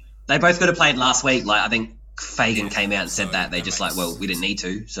honest. They both could have played last week. Like I think Fagan came out and said that. They just like, well, we didn't need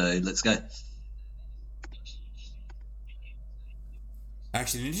to, so let's go.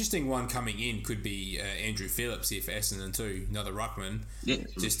 Actually, an interesting one coming in could be Andrew Phillips here for Essendon too, another ruckman. Yeah.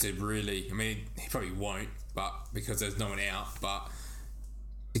 Just to really, I mean, he probably won't, but because there's no one out, but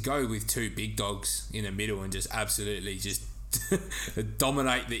to go with two big dogs in the middle and just absolutely just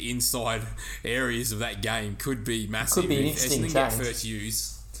dominate the inside areas of that game could be massive. Could be an interesting Essendon change. get first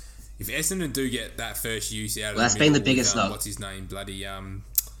use. If Essendon do get that first use out of that's the middle, been the biggest knock. What's his name? Bloody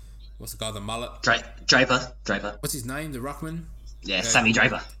what's the guy? The mullet. Draper. What's his name? The ruckman. Yeah, Sammy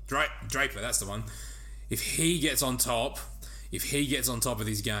Draper. Draper, that's the one. If he gets on top of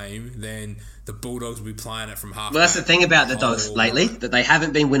this game, then the Bulldogs will be playing it from half. Well, that's the thing about the Dogs lately, that they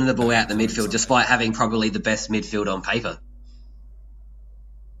haven't been winning the ball out the midfield, despite having probably the best midfield on paper.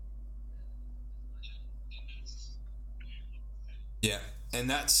 Yeah, and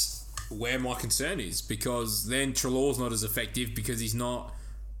that's where my concern is, because then Treloar's not as effective because he's not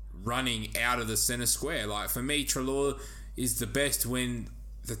running out of the centre square. Like, for me, Treloar is the best when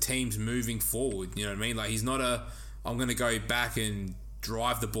the team's moving forward. You know what I mean? Like, he's not I'm going to go back and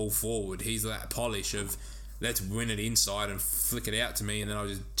drive the ball forward. He's that polish of, let's win it inside and flick it out to me, and then I'll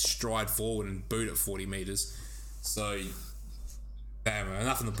just stride forward and boot it 40 metres. So, anyway,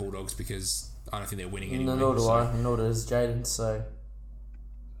 enough on the Bulldogs, because I don't think they're winning anymore. Nor do I. Nor does Jaden, So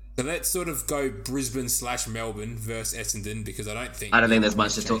let's sort of go Brisbane/Melbourne versus Essendon, because I don't think there's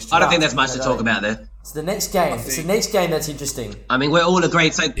much to talk. I don't think there's much to talk about there. It's the next game. It's the next game that's interesting. I mean, we're all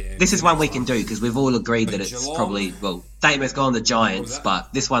agreed. So this is one we can do, because we've all agreed that it's Geelong, probably, well, Damon's gone the Giants,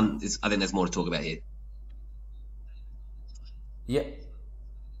 but this one is. I think there's more to talk about here. Yep.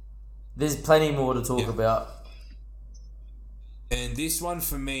 There's plenty more to talk about. And this one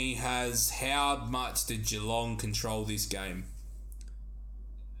for me has, how much did Geelong control this game?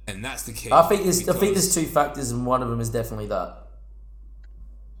 And that's the key. I think there's two factors, and one of them is definitely that.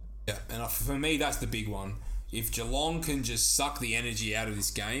 Yeah, and for me, that's the big one. If Geelong can just suck the energy out of this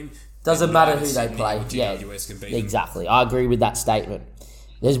game, doesn't matter who they play. Yeah, exactly. I agree with that statement.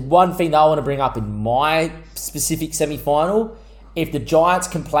 There's one thing that I want to bring up in my specific semi-final. If the Giants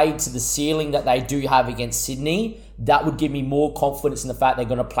can play to the ceiling that they do have against Sydney, that would give me more confidence in the fact they're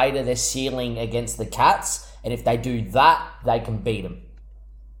going to play to their ceiling against the Cats. And if they do that, they can beat them.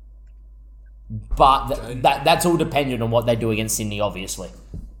 But that's all dependent on what they do against Sydney, obviously.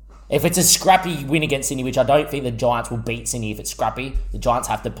 If it's a scrappy win against Sydney, which I don't think the Giants will beat Sydney if it's scrappy, the Giants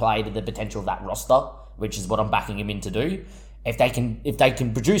have to play to the potential of that roster, which is what I'm backing them in to do. If they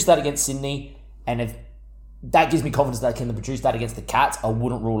can produce that against Sydney, and if that gives me confidence that they can produce that against the Cats, I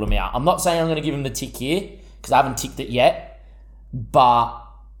wouldn't rule them out. I'm not saying I'm going to give them the tick here, because I haven't ticked it yet, but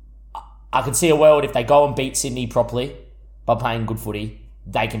I can see a world if they go and beat Sydney properly by playing good footy,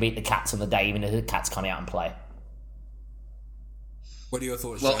 they can beat the Cats on the day, even if the Cats come out and play. What are your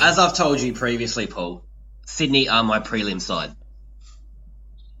thoughts, Well, Shane? as I've told you previously, Paul, Sydney are my prelim side.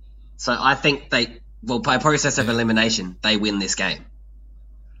 So I think by process of elimination, they win this game.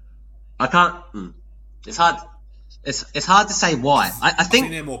 I can't... It's hard... It's hard to say why. I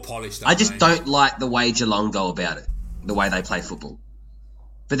think they're more polished. I just don't like the way Geelong go about it, the way they play football.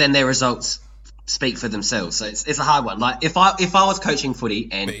 But then their results speak for themselves, so it's a hard one. Like if I was coaching footy,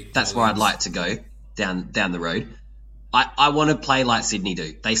 and that's where I'd like to go down the road, I want to play like Sydney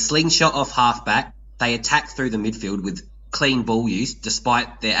do. They slingshot off halfback, they attack through the midfield with clean ball use,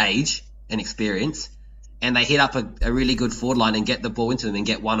 despite their age and experience, and they hit up a really good forward line and get the ball into them and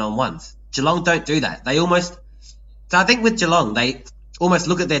get one-on-ones. Geelong don't do that. So I think with Geelong, they almost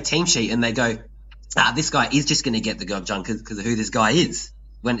look at their team sheet and they go, this guy is just going to get the job done because of who this guy is,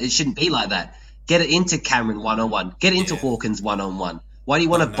 when it shouldn't be like that. Get it into Cameron one-on-one. Get it into Hawkins one-on-one. Why do you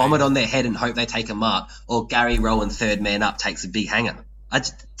want to bomb it on their head and hope they take a mark, or Gary Rowan third man up takes a big hanger?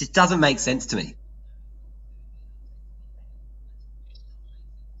 It just doesn't make sense to me.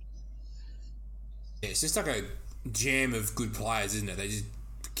 Yeah, it's just like a jam of good players, isn't it? They just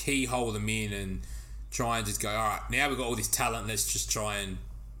keyhole them in and try and just go, all right, now we've got all this talent, let's just try and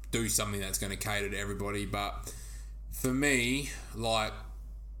do something that's going to cater to everybody. But for me, like,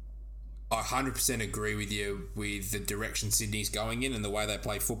 I 100% agree with you with the direction Sydney's going in and the way they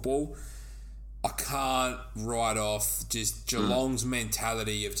play football. I can't write off just Geelong's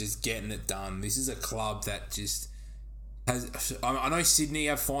mentality of just getting it done. This is a club that just has... I know Sydney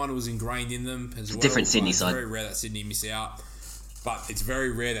have finals ingrained in them as well. Different Sydney side. It's very rare that Sydney miss out. But it's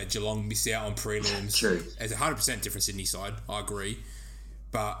very rare that Geelong miss out on prelims. True. It's 100% different Sydney side, I agree.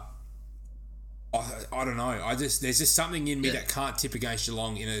 But I don't know. There's just something in me that can't tip against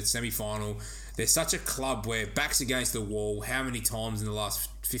Geelong in a semi-final. They're such a club where backs against the wall. How many times in the last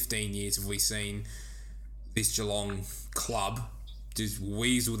 15 years have we seen this Geelong club just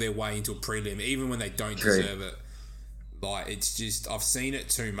weasel their way into a prelim, even when they don't deserve it? Like, it's just, I've seen it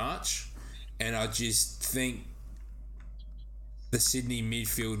too much, and I just think the Sydney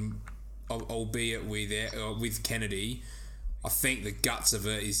midfield, albeit with Kennedy, I think the guts of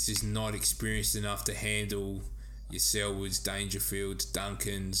it is just not experienced enough to handle your Selwoods, Dangerfields,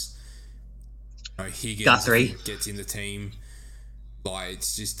 Duncans, Higgins Guthrie gets in the team. Like,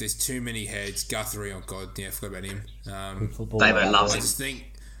 it's just, there's too many heads. Guthrie, oh god, yeah, I forgot about him. Damo loves him.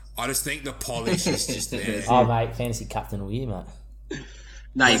 I just think the polish is just there. Oh mate, fantasy captain all year, mate.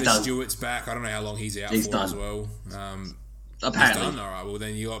 No, he's done. Stewart's back. I don't know how long he's out for done. as well. Apparently. He's done. All right. Well,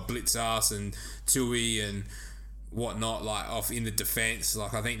 then you got Blitzas and Tui and whatnot, like off in the defence.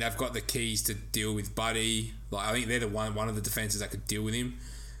 Like, I think they've got the keys to deal with Buddy. Like, I think they're the one of the defences that could deal with him.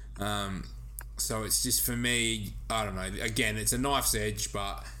 So it's just, for me, I don't know. Again, it's a knife's edge,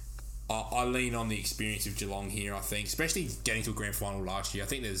 but I lean on the experience of Geelong here. I think, especially getting to a grand final last year, I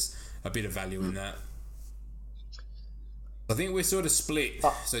think there's a bit of value in that. I think we're sort of split.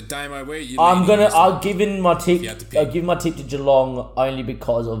 So Damo, where are you? I'll give my tip to Geelong only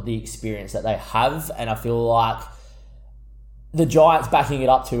because of the experience that they have, and I feel like the Giants backing it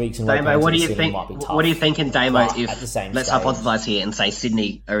up 2 weeks in a row. Damo, what do you think? What are you thinking, Damo? But If let's hypothesize here and say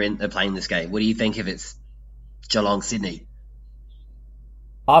Sydney are playing this game, what do you think if it's Geelong Sydney?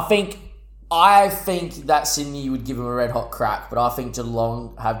 I think that Sydney would give them a red hot crack, but I think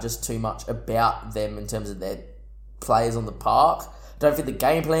Geelong have just too much about them in terms of their players on the park. Don't think the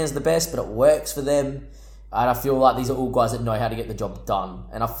game plan is the best, but it works for them. And I feel like these are all guys that know how to get the job done.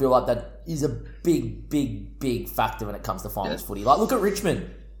 And I feel like that is a big, big, big factor when it comes to finals footy. Like, look at Richmond.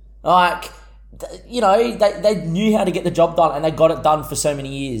 Like, you know, they knew how to get the job done, and they got it done for so many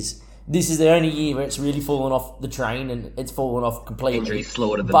years. This is the only year where it's really fallen off the train, and it's fallen off completely. Injury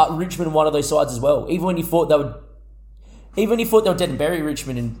slaughtered them. But Richmond, one of those sides as well. Even when you thought they were dead and buried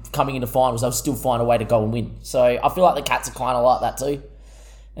Richmond and coming into finals, they'll still find a way to go and win. So I feel like the Cats are kind of like that too.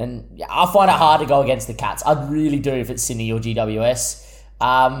 And yeah, I find it hard to go against the Cats. I really do if it's Sydney or GWS.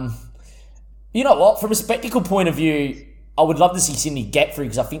 You know what? From a spectacle point of view, I would love to see Sydney get through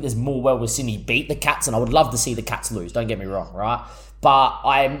because I think there's more where Sydney beat the Cats, and I would love to see the Cats lose. Don't get me wrong, right? But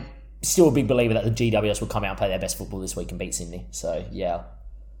I'm still a big believer that the GWS will come out and play their best football this week and beat Sydney. So, yeah.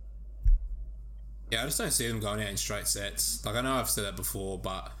 Yeah, I just don't see them going out in straight sets. Like, I know I've said that before,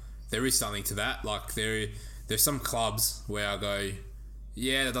 but there is something to that. Like, there's some clubs where I go,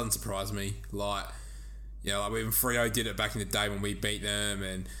 yeah, that doesn't surprise me. Like, you know, like even Freo did it back in the day when we beat them,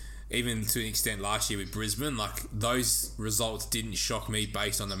 and even to an extent last year with Brisbane. Like, those results didn't shock me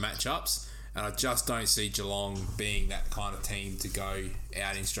based on the matchups, and I just don't see Geelong being that kind of team to go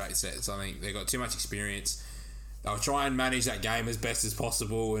out in straight sets. I think they've got too much experience. They'll try and manage that game as best as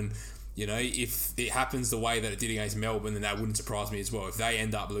possible, and you know, if it happens the way that it did against Melbourne, then that wouldn't surprise me as well. If they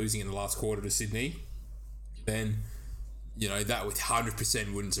end up losing in the last quarter to Sydney, then, you know, that would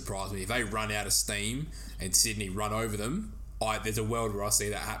 100% wouldn't surprise me. If they run out of steam and Sydney run over them, there's a world where I see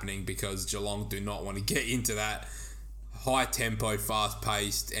that happening, because Geelong do not want to get into that high-tempo,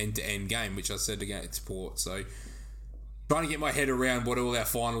 fast-paced, end-to-end game, which I said against Port. So, trying to get my head around what all our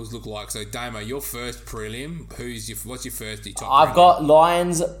finals look like. So, Damo, your first prelim, what's your first top I've prelim? got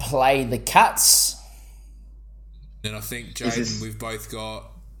Lions play the Cats. And I think, Jaden, we've both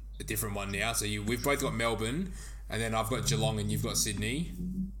got a different one now. So, we've both got Melbourne, and then I've got Geelong and you've got Sydney.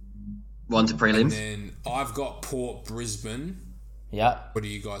 One to prelims. And then I've got Port Brisbane. Yeah. What do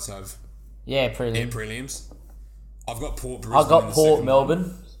you guys have? Yeah, prelims. Yeah, prelims. I've got Port Brisbane. I've got Port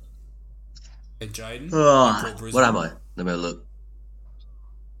Melbourne. And Jaden? Oh, what am I? Let me look.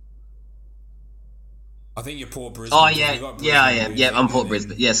 I think you're Port Brisbane. Oh, yeah. Yeah, I am. Yeah, I'm Port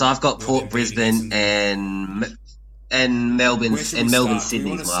Brisbane. Yeah, so I've got Port Brisbane and Melbourne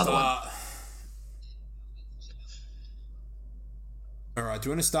Sydney, my other one. All right, do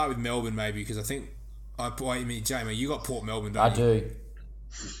you want to start with Melbourne maybe? Because I think, Jamie, you got Port Melbourne, don't you? I do.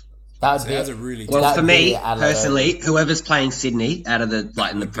 That's a really well for me personally. Whoever's playing Sydney out of the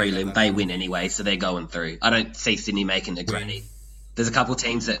in the prelim, they win anyway, so they're going through. I don't see Sydney making the granny. There's a couple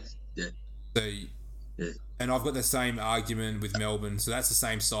teams that. And I've got the same argument with Melbourne, so that's the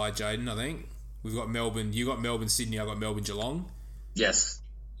same side, Jaden. I think we've got Melbourne. You got Melbourne Sydney. I got Melbourne Geelong. Yes.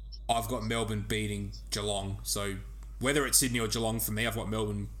 I've got Melbourne beating Geelong. So whether it's Sydney or Geelong, for me, I've got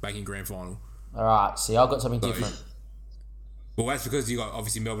Melbourne making grand final. All right. See, I've got something different. Well, that's because you got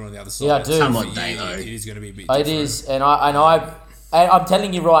obviously Melbourne on the other side. Yeah, I do. Come on, Dano. It is going to be a bit different. It is, and I And I'm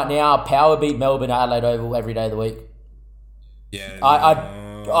telling you right now, Power beat Melbourne at Adelaide Oval every day of the week. Yeah.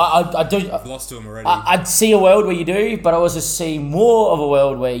 I do. I've lost to them already. I'd see a world where you do, but I also see more of a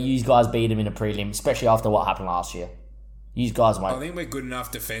world where you guys beat them in a prelim, especially after what happened last year. You guys won't. I think we're good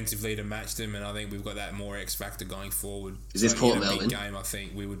enough defensively to match them, and I think we've got that more X factor going forward. Is this Port Melbourne? Big game, I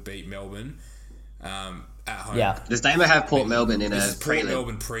think we would beat Melbourne at home. Yeah. Does Damo have Port Melbourne in a Port prelim?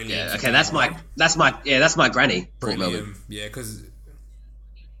 Melbourne prelim. Yeah. Okay, that's my granny. Port Melbourne. Yeah, because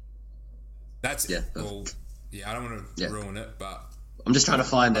that's yeah. Well, I don't want to ruin it, but I'm just trying to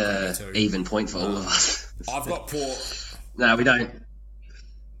find a even point for all of us. I've got Port. No, we don't.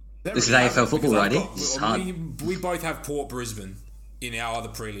 This is AFL football, right? It's hard. We both have Port Brisbane in our other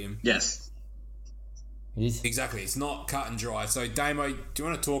prelim. Yes. Exactly. It's not cut and dry. So, Damo, do you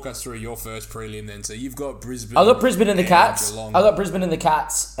want to talk us through your first prelim then? So, you've got Brisbane. I got Brisbane and the Cats. Geelong. I got Brisbane and the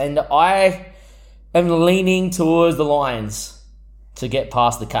Cats, and I am leaning towards the Lions to get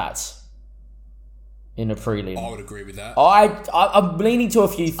past the Cats in a prelim. I would agree with that. I'm leaning to a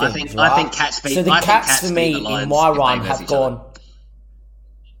few things. I think Cats beat. So the Cats for me in my run have gone.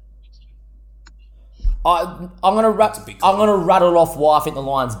 I'm gonna rattle off why I think the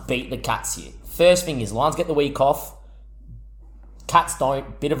Lions beat the Cats here. First thing is, Lions get the week off. Cats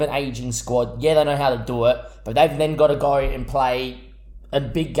don't. Bit of an aging squad. Yeah, they know how to do it, but they've then got to go and play a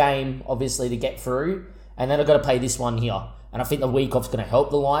big game, obviously, to get through, and then they've got to play this one here. And I think the week off's going to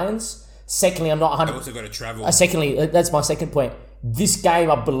help the Lions. Secondly, I'm not 100%. They also got to travel. Secondly, that's my second point. This game,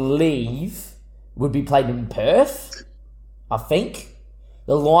 I believe, would be played in Perth. I think.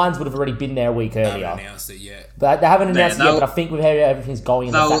 The Lions would have already been there a week earlier. They haven't announced it yet. But they haven't announced it yet, but I think with how everything's going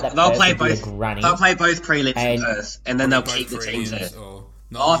and the fact that they'll Perth play would be both. a granny. They'll play both prelims in Perth, and then they'll keep the teams there.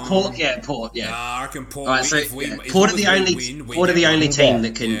 Port, yeah. Nah, I reckon Port. All right, so Port are the only team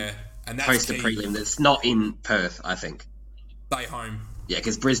that can host a prelim that's not in Perth, I think. Stay home. Yeah,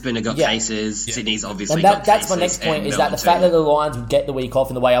 because Brisbane have got cases. Yeah. Sydney's obviously got cases. That's my next point, is that the fact that the Lions would get the week off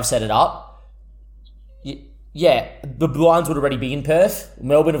in the way I've set it up, the Lions would already be in Perth.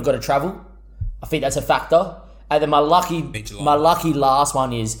 Melbourne have got to travel. I think that's a factor. And then my lucky last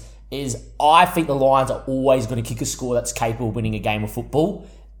one is I think the Lions are always going to kick a score that's capable of winning a game of football.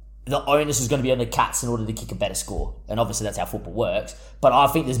 The onus is going to be on the Cats in order to kick a better score. And obviously that's how football works. But I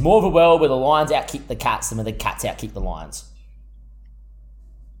think there's more of a world where the Lions outkick the Cats than where the Cats outkick the Lions.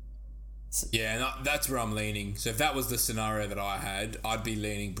 Yeah, that's where I'm leaning. So if that was the scenario that I had, I'd be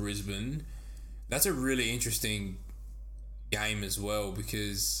leaning Brisbane. That's a really interesting game as well,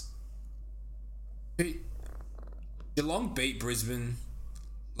 because Geelong beat Brisbane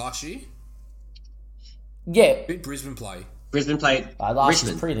last year. Yeah. Who did Brisbane play? Brisbane played last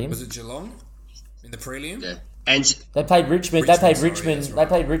year's prelim. Was it Geelong in the prelim? Yeah. And they played Richmond. They played Richmond. Right. They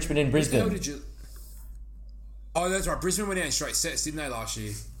played Richmond in Brisbane. Oh, that's right. Brisbane went out in straight sets, didn't they, last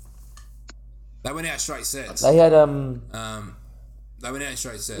year? They went out straight sets. They had They went out in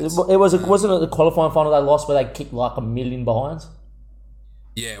straight sets. Wasn't it the qualifying final they lost where they kicked like 1 million behind?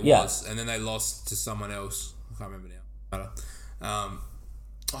 Yeah, it was. And then they lost to someone else. I can't remember now.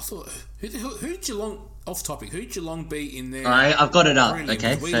 I thought, who did Geelong, off topic, who did Geelong beat in there? Alright, I've got it up.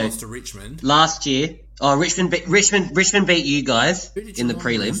 Okay, we lost to Richmond. Last year, Richmond beat you guys in the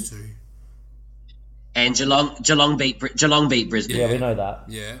prelim. And Geelong beat Brisbane. Yeah, we know that.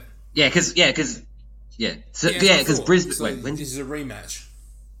 Yeah. Because Brisbane. So this is a rematch.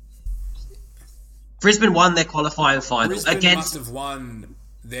 Brisbane won their qualifying final Brisbane against. Must have won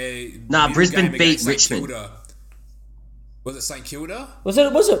their. Brisbane beat Richmond. Was it St Kilda? Was it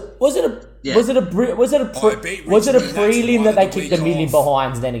a prelim that they kicked 1 million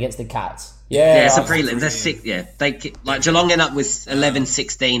behinds then against the Cats? Yeah, it's a prelim. They're sick. Yeah, Geelong ended up with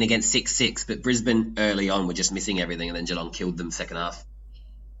 11-16 against 6-6, but Brisbane early on were just missing everything, and then Geelong killed them second half.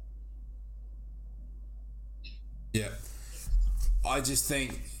 Yeah, I just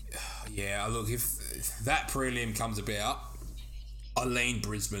think, look, if that prelim comes about, I lean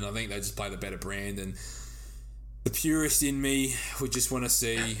Brisbane. I think they just play the better brand, and the purist in me would just want to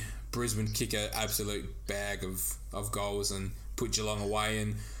see Brisbane kick an absolute bag of goals and put Geelong away,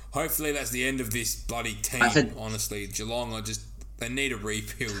 and hopefully that's the end of this bloody team. Honestly, Geelong, they need a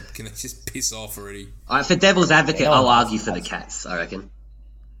rebuild. Can they just piss off already? For devil's advocate, I'll argue for the Cats, I reckon.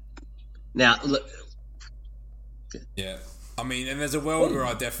 Now, look. Yeah, I mean, and there's a world where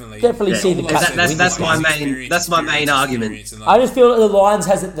I definitely see the Cats. That's my main argument. I just feel that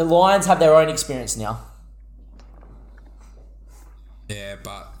the Lions have their own experience now. Yeah,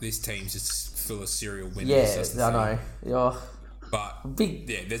 but this team's just full of serial winners. Yeah, I know. Yeah. But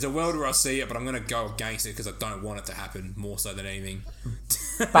there's a world where I see it, but I'm going to go against it because I don't want it to happen more so than anything.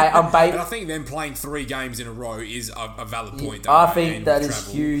 And I think them playing 3 games in a row is a valid point. I think that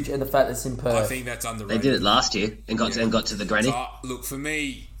is huge, and the fact that it's in Perth. I think that's underrated. They did it last year and got to the granny. So, look, for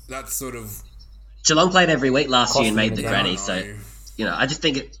me, that's sort of... Geelong played every week last year and made the game. granny, so, I just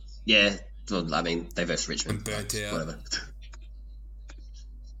think it... Yeah, well, I mean, they versed Richmond. And burnt out. Whatever.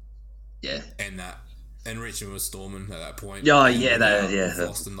 Yeah. And Richmond was storming at that point. Oh, yeah, they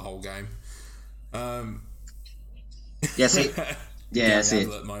lost them the whole game. Yeah, see... Yeah, see.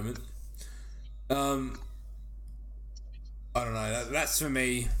 At that moment. I don't know. That's for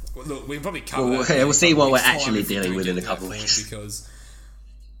me. Look, we can probably cover that. We'll see what we're actually dealing with in a couple of weeks. Because...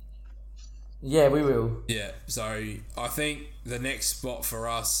 Yeah, we will. Yeah, so I think the next spot for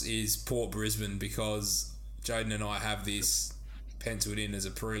us is Port Brisbane, because Jaden and I have this penciled in as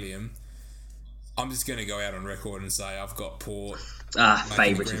a prelim. I'm just going to go out on record and say I've got Port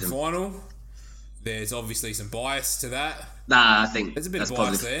making the grand final. There's obviously some bias to that. I think there's a bit of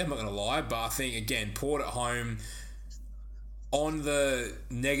bias there, I'm not going to lie, but I think, again, Port at home, on the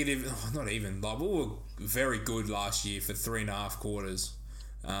negative, not even, like, we were very good last year for 3.5 quarters.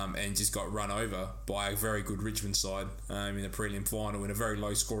 And just got run over by a very good Richmond side in the prelim final in a very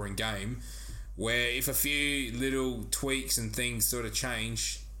low scoring game, where if a few little tweaks and things sort of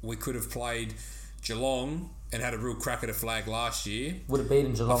change, we could have played Geelong and had a real crack at a flag last year. Would have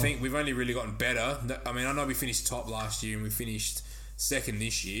beaten Geelong. I think we've only really gotten better. I mean, I know we finished top last year and we finished second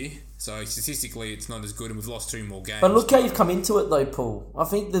this year, so statistically it's not as good, and we've lost 2 more games. But look how you've come into it though, Paul. I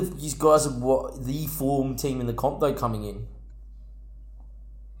think you guys are the form team in the comp though coming in.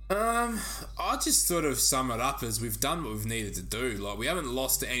 I just sort of sum it up as we've done what we've needed to do. Like, we haven't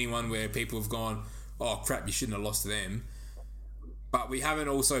lost to anyone where people have gone, oh crap, you shouldn't have lost to them. But we haven't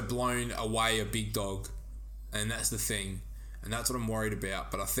also blown away a big dog, and that's the thing, and that's what I'm worried about.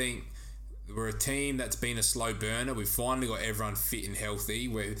 But I think we're a team that's been a slow burner. We've finally got everyone fit and healthy.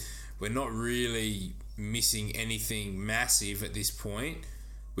 We're not really missing anything massive at this point.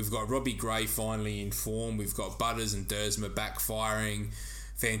 We've got Robbie Gray finally in form. We've got Butters and Dersma backfiring.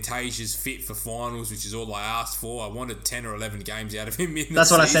 Fantasia's fit for finals, which is all I asked for. I wanted 10 or 11 games out of him. That's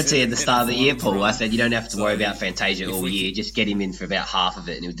what I said to you at the start of the year, Paul. I said you don't have to worry about Fantasia all year. Just get him in for about half of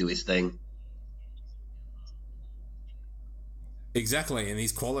it and he'll do his thing. Exactly, and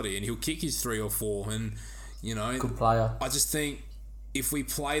he's quality, and he'll kick his 3 or 4. And, good player. I just think if we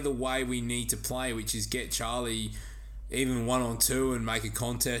play the way we need to play, which is get Charlie even 1-on-2 and make a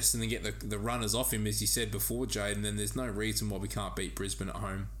contest and then get the runners off him, as you said before, Jade, then there's no reason why we can't beat Brisbane at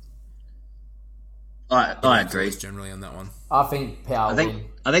home. I agree. Generally on that one. I think power win.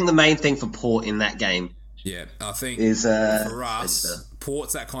 I think the main thing for Port in that game, I think is for us,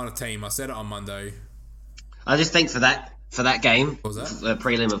 Port's that kind of team. I said it on Monday. I just think for that game, what was that? The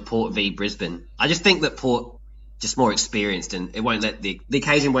prelim of Port v Brisbane, I just think that Port just more experienced, and it won't let the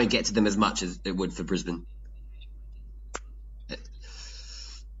occasion won't get to them as much as it would for Brisbane.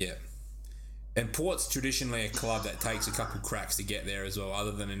 Yeah. And Port's traditionally a club that takes a couple cracks to get there as well,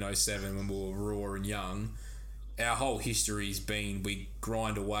 other than in 07 when we were raw and young. Our whole history's been we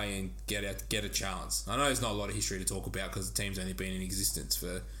grind away and get a chance. I know there's not a lot of history to talk about because the team's only been in existence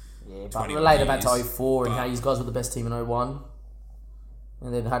for 20 relate years. Back to 04 and how you guys were the best team in 01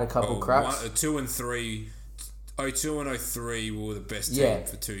 and then had a couple cracks. 2 and 3, 02 and 03 we were the best team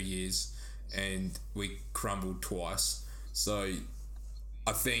for 2 years, and we crumbled twice. So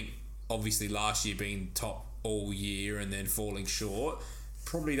I think obviously last year being top all year and then falling short,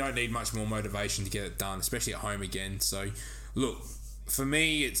 probably don't need much more motivation to get it done, especially at home again. So look, for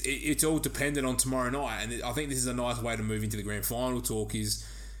me it's all dependent on tomorrow night, and I think this is a nice way to move into the grand final talk. Is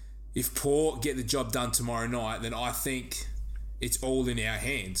if Port get the job done tomorrow night, then I think it's all in our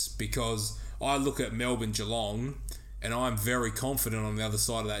hands, because I look at Melbourne Geelong and I'm very confident on the other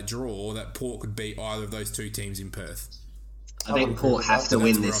side of that draw that Port could beat either of those 2 teams in Perth. I think Port have to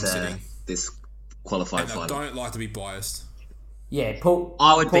win this qualifying final. I don't like to be biased. Yeah, Paul.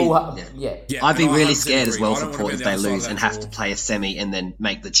 I'd be really scared as well for Port if they lose and have to play a semi and then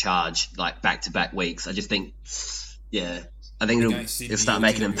make the charge like back-to-back weeks. I just think, I think it'll start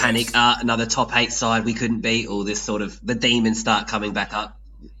making them panic. Another top 8 side we couldn't beat, or this sort of the demons start coming back up.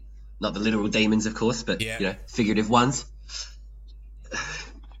 Not the literal demons, of course, but figurative ones.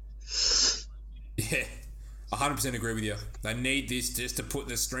 Yeah. 100% agree with you. They need this just to put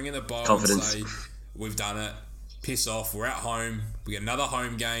the string in the bow. Confidence. And say, we've done it. Piss off. We're at home. We get another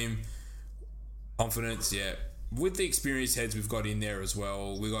home game. Confidence, with the experienced heads we've got in there as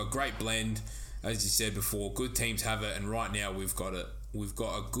well. We've got a great blend, as you said before. Good teams have it, and right now we've got it. We've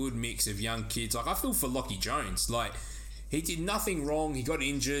got a good mix of young kids. Like, I feel for Lockie Jones. Like, he did nothing wrong. He got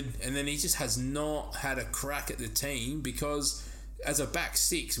injured, and then he just has not had a crack at the team because as a back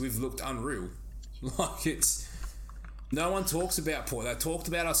six, we've looked unreal. Like, it's... No one talks about Port. They talked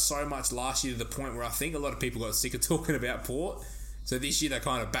about us so much last year to the point where I think a lot of people got sick of talking about Port. So this year they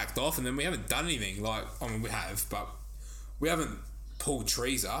kind of backed off, and then we haven't done anything. Like, I mean, we have, but we haven't pulled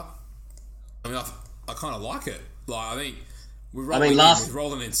trees up. I mean, I kind of like it. Like, I think we're rolling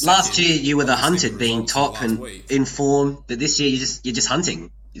rolling in last year you were the hunted, being top and in form, but this year you're just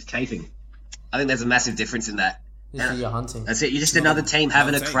hunting, just chasing. I think there's a massive difference in that. This year you're hunting. That's it. You're just another team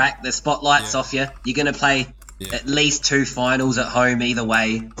having a crack. The spotlight's off you. You're going to play at least 2 finals at home either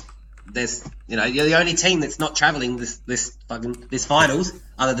way. There's, you're the only team that's not travelling this finals,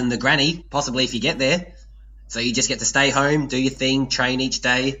 other than the granny, possibly if you get there. So you just get to stay home, do your thing, train each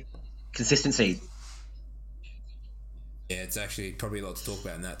day. Consistency. Yeah, it's actually probably a lot to talk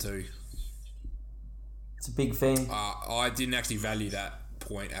about in that too. It's a big thing. I didn't actually value that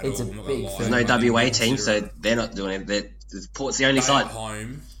point at all. I'm not gonna lie. There's no WA team, so they're not doing it. Port's the only side. At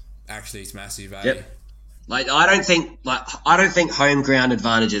home, actually, it's massive. Yep. Like I don't think home ground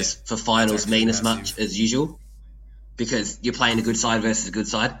advantages for finals mean as much as usual, because you're playing a good side versus a good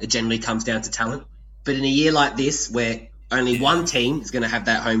side. It generally comes down to talent. But in a year like this, where only one team is going to have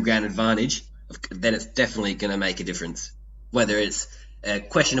that home ground advantage, then it's definitely going to make a difference. Whether it's a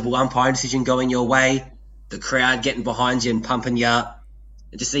questionable umpire decision going your way, the crowd getting behind you and pumping you up,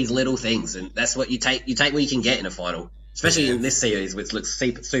 just these little things, and that's what you take. You take what you can get in a final, especially in this series, which looks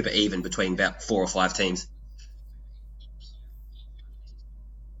super even between about 4 or 5 teams.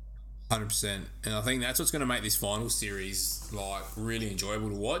 100%, and I think that's what's going to make this final series like really enjoyable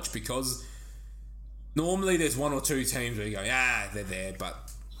to watch, because normally there's 1 or 2 teams where you go, they're there,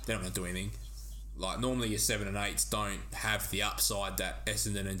 but they're not going to do anything. Like, normally your 7 and 8s don't have the upside that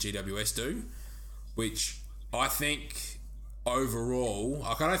Essendon and GWS do, which I think overall,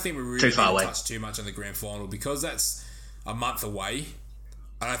 I don't think we really touch too much on the grand final, because that's a month away.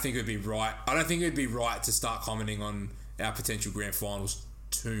 I don't think it would be right to start commenting on our potential grand finals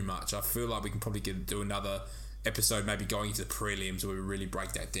too much. I feel like we can probably do another episode, maybe going into the prelims, where we really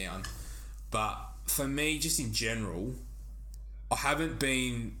break that down. But for me, just in general,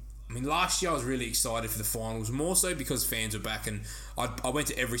 last year I was really excited for the finals, more so because fans were back, and I went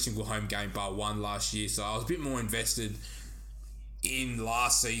to every single home game bar one last year, so I was a bit more invested in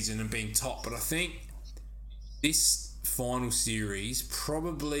last season and being top. But I think this final series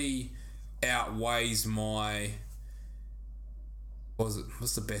probably outweighs my...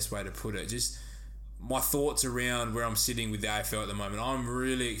 What's the best way to put it? Just my thoughts around where I'm sitting with the AFL at the moment. I'm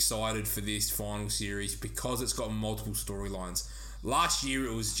really excited for this final series because it's got multiple storylines. Last year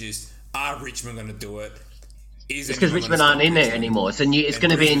it was just, are Richmond going to do it? It's because Richmond aren't in there anymore. It's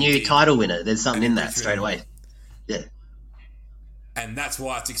going to be a new title winner. There's something in that straight away. Yeah. And that's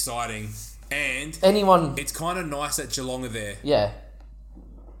why it's exciting. And it's kind of nice that Geelong are there. Yeah.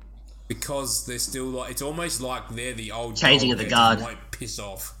 Because they're still like, it's almost like they're the old changing of the guard. Won't piss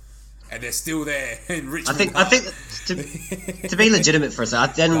off, and they're still there. And Richmond, I think to be legitimate for a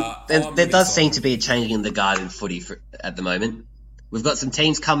second, there does seem to be a changing in the guard in footy at the moment. We've got some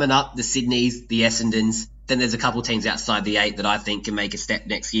teams coming up: the Sydneys, the Essendons. Then there's a couple teams outside the 8 that I think can make a step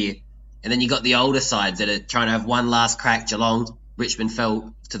next year. And then you got the older sides that are trying to have one last crack. Geelong, Richmond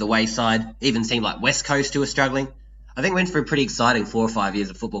fell to the wayside. Even teams like West Coast who are struggling. I think we're in for a pretty exciting 4 or 5 years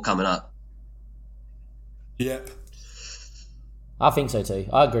of football coming up. Yep. I think so too.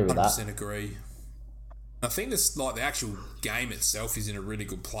 I agree with that. 100% agree. I think this, like, the actual game itself is in a really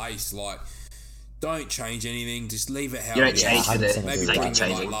good place. Like, don't change anything. Just leave it how you it is. You don't change for it. Maybe bring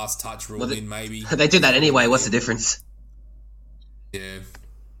the last touch rule in, maybe. They do that anyway. What's the difference? Yeah.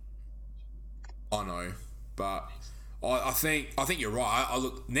 I know. But I think you're right. I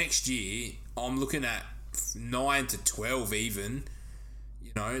look, next year, I'm looking at 9 to 12 even.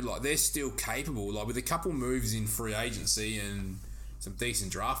 Like, they're still capable. Like, with a couple moves in free agency and some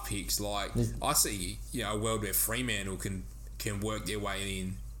decent draft picks, like, I see, a world where Fremantle can work their way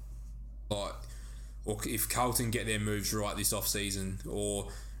in. Like, or if Carlton get their moves right this off-season, or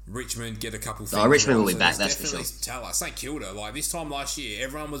Richmond get a couple things Richmond right. will be back, that's for sure. Like St Kilda, like, this time last year,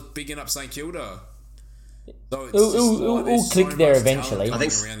 everyone was bigging up St Kilda. So it'll click there eventually. I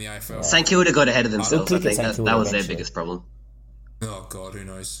think St Kilda got ahead of themselves. I think that was their biggest problem. Oh God, who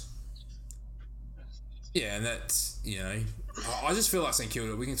knows? Yeah, and that's, I just feel like St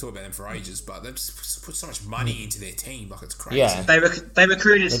Kilda, we can talk about them for ages, but they've just put so much money into their team, like, it's crazy. Yeah. They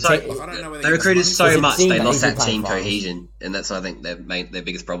recruited so much they lost that team cohesion, and that's, I think, their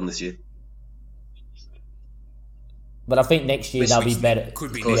biggest problem this year. But I think next year they'll be better.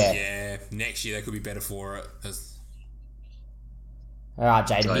 Could be, next year they could be better for it. All right,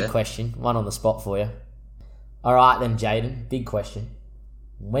 Jade, big question. One on the spot for you. All right then, Jaden. Big question.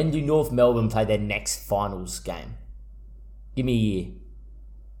 When do North Melbourne play their next finals game? Give me a year.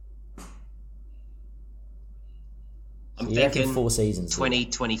 I'm thinking 4 seasons.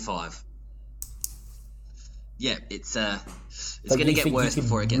 2025. Yeah, it's going to get worse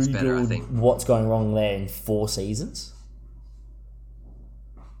before it gets better, I think. What's going wrong there in 4 seasons?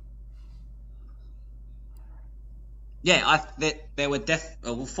 Yeah, there were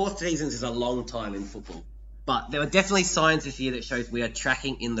 4 seasons is a long time in football, but there were definitely signs this year that shows we are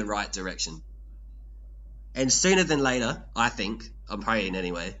tracking in the right direction. And sooner than later, I think, I'm praying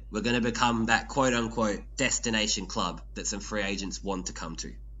anyway, we're going to become that quote-unquote destination club that some free agents want to come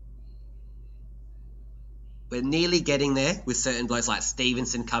to. We're nearly getting there with certain blokes like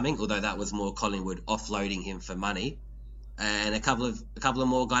Stevenson coming, although that was more Collingwood offloading him for money. And a couple of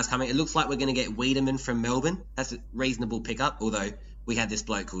more guys coming. It looks like we're going to get Wiedemann from Melbourne. That's a reasonable pickup, although we had this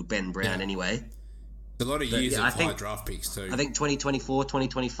bloke called Ben Brown anyway. A lot of years of high draft picks too. I think 2024,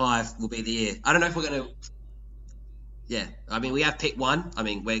 2025 will be the year. I don't know if we're going to... Yeah, I mean, we have picked one. I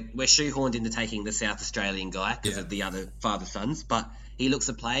mean, we're shoehorned into taking the South Australian guy because of the other father-sons, but he looks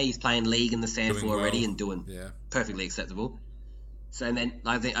a play. He's playing league in the SANFL already and doing perfectly acceptable. So, and then,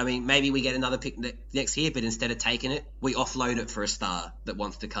 I mean, maybe we get another pick next year, but instead of taking it, we offload it for a star that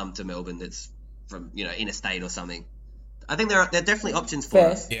wants to come to Melbourne that's from, interstate or something. I think there are definitely options for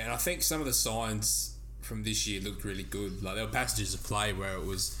us. Yeah, and I think some of the signs from this year looked really good. Like, there were passages of play where it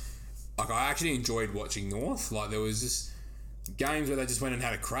was... Like, I actually enjoyed watching North. Like, there was just games where they just went and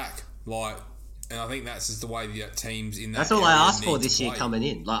had a crack. Like, and I think that's just the way the teams in that... That's all I asked for this year coming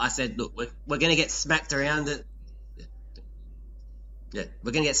in. Like I said, look, we're going to get smacked around it. Yeah,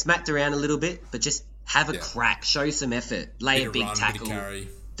 we're going to get smacked around a little bit, but just have a crack, show some effort, lay a big tackle,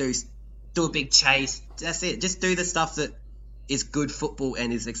 do a big chase. That's it. Just do the stuff that is good football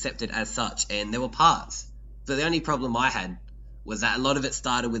and is accepted as such. And there were parts. So the only problem I had was that a lot of it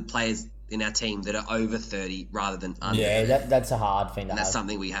started with players in our team that are over 30 rather than under. Yeah, that's a hard thing to have. That's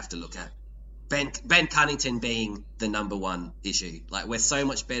something we have to look at. Ben Cunnington being the number one issue. Like, we're so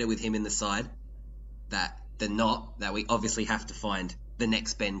much better with him in the side than not, that we obviously have to find the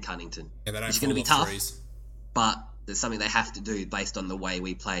next Ben Cunnington. Yeah, they don't which is going to be tough, threes. but there's something they have to do based on the way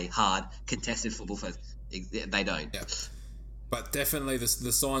we play hard, contested football first. They don't. Yeah. But definitely the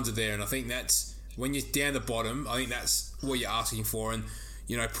signs are there, and I think that's, when you're down the bottom, I think that's what you're asking for. And,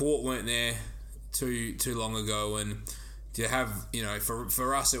 Port weren't there too long ago, and to have,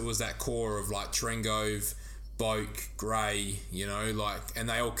 for us it was that core of like Trengove, Boak, Gray, and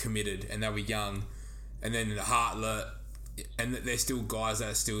they all committed and they were young. And then Hartlett, and there's still guys that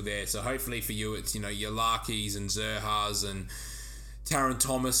are still there. So hopefully for you, it's, your Larkies and Zerhas and Taron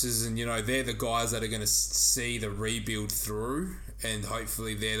Thomases, and, they're the guys that are going to see the rebuild through, and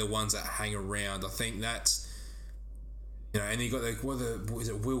hopefully they're the ones that hang around. I think that's, and you got is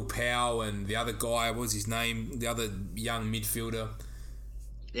it Will Powell and the other guy, what was his name? The other young midfielder.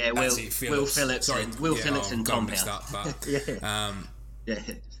 Yeah, Will Phillips. Sorry, Will Phillips and Tom Powell.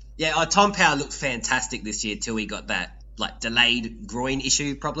 Tom Powell looked fantastic this year till he got that delayed groin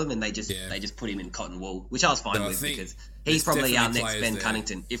issue problem, and they just put him in cotton wool, which I was fine with because he's probably our next Ben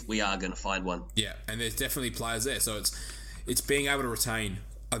Cunnington if we are going to find one. Yeah, and there's definitely players there, so it's being able to retain.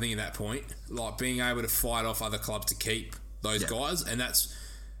 I think at that point, like being able to fight off other clubs to keep those guys, and that's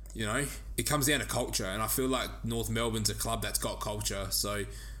it comes down to culture, and I feel like North Melbourne's a club that's got culture, so.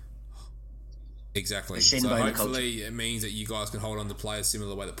 Exactly. So hopefully it means that you guys can hold on to players similar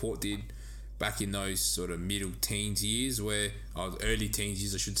to the way that Port did back in those sort of middle teens years, early teens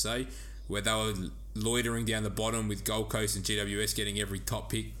years I should say, where they were loitering down the bottom with Gold Coast and GWS getting every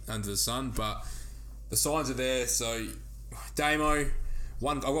top pick under the sun. But the signs are there. So Damo,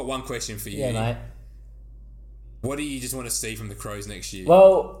 I've got one question for you. Yeah, mate. What do you just want to see from the Crows next year?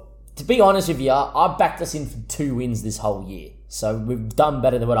 Well, to be honest with you, I backed us in for 2 wins this whole year. So we've done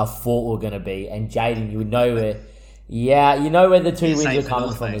better than what I thought we were going to be. And Jaden, you would know where the 2 wins are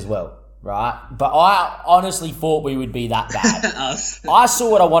coming from as well, right? But I honestly thought we would be that bad. I saw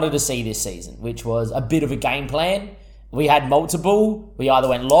what I wanted to see this season, which was a bit of a game plan. We had multiple. We either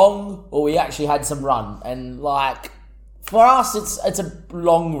went long or we actually had some run. And for us, it's a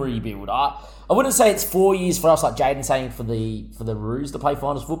long rebuild. I wouldn't say it's 4 years for us, like Jaden saying for the Roos to play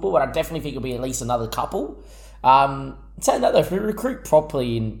finals football, but I definitely think it'll be at least another couple. Saying that though, if we recruit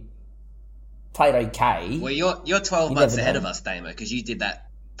properly and played okay... Well, you're 12 months ahead of us, Damo, because you did that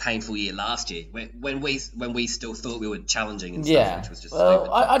painful year last year when we still thought we were challenging and stuff, which was just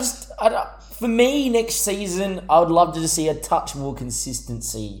stupid. For me, next season, I would love to see a touch more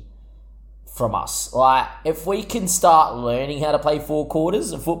consistency from us. Like, if we can start learning how to play 4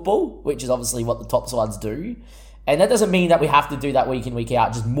 quarters of football, which is obviously what the top sides do, and that doesn't mean that we have to do that week in, week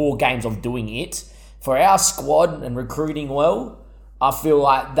out, just more games of doing it. For our squad and recruiting well, I feel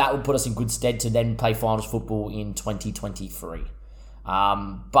like that would put us in good stead to then play finals football in 2023.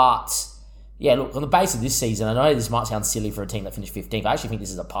 But, yeah, look, on the base of this season, I know this might sound silly for a team that finished 15th. I actually think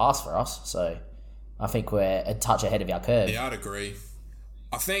this is a pass for us, so I think we're a touch ahead of our curve. Yeah, I'd agree.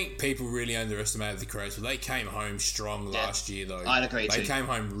 I think people really underestimated the Crows. They came home strong last year, though. I'd agree They too. came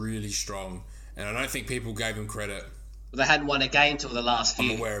home really strong, and I don't think people gave them credit. Well, they hadn't won a game till the last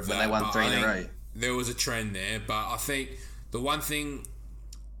few. I'm aware of when that, they won 3 in a row. There was a trend there, but I think the one thing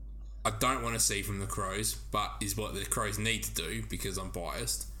I don't want to see from the Crows, but is what the Crows need to do, because I'm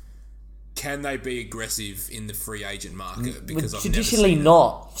biased. Can they be aggressive in the free agent market? Because I've traditionally never seen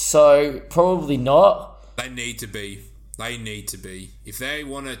not, so probably not. They need to be. They need to be. If they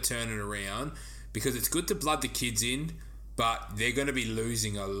want to turn it around, because it's good to blood the kids in, but they're going to be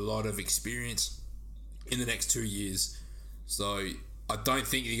losing a lot of experience in the next 2 years. So I don't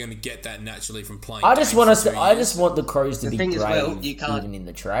think you're going to get that naturally from playing. I just want the Crows to be thing brave, is, well, you can't- even in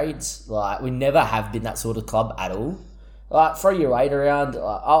the trades. Like, we never have been that sort of club at all. Like, throw your weight around.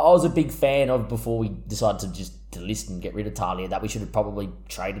 I was a big fan of, before we decided to list and get rid of Talia, that we should have probably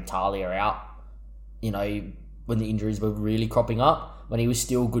traded Talia out, you know, when the injuries were really cropping up, when he was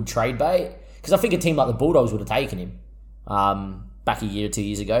still good trade bait. Because I think a team like the Bulldogs would have taken him back a year or 2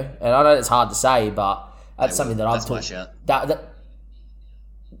 years ago. And I know it's hard to say, but that's something that I've talked about.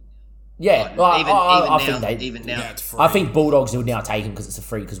 Yeah, Like, even now, I think Bulldogs would now take him because it's a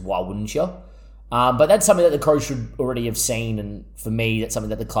free, because why wouldn't you? But that's something that the Crows should already have seen, and for me, that's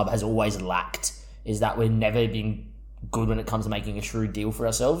something that the club has always lacked, is that we've never been good when it comes to making a shrewd deal for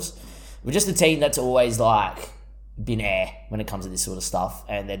ourselves. We're just a team that's always, like, been air when it comes to this sort of stuff,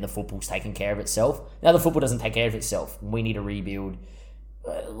 and then the football's taken care of itself. Now the football doesn't take care of itself. We need a rebuild.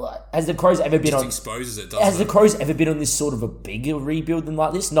 Has the Crows ever been on? Exposes it, doesn't has the it? Crows ever been on this sort of a bigger rebuild than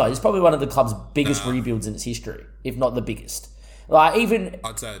like this? No, it's probably one of the club's biggest rebuilds in its history, if not the biggest. Like, even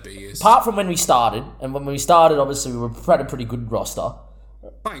I'd say the biggest. apart from when we started, and when we started, obviously we had a pretty good roster.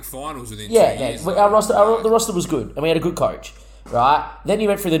 Playing finals within 2 Yeah, years. our roster, the roster was good, and we had a good coach, right? Then you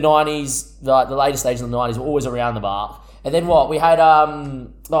went through the 90s, like the later stages of the 90s, were always around the mark. And then what? We had,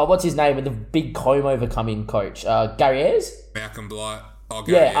 what's his name, with the big comb-over come-in coach? Gary Ayres? Malcolm Blight.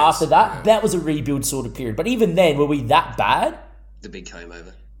 Yeah, after that, that was a rebuild sort of period. But even then, were we that bad? The big comb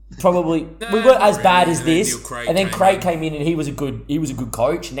over. Probably. No, we weren't as not bad really. as And then this. Neil Craig And then came Craig in. came in, and he was a good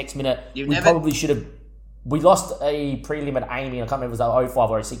coach. Next minute, You've probably should have. We lost a prelim at Amy, I can't remember if it was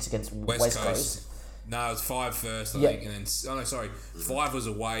 05 or 06 against West Coast. No, it was 5 first, I Yeah. think. And then, 5 was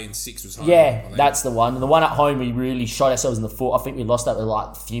away and 6 was home. Yeah, I think. that's the one. And the one at home, we really shot ourselves in the foot. I think we lost that with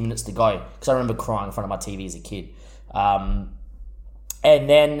like a few minutes to go, because I remember crying in front of my TV as a kid. And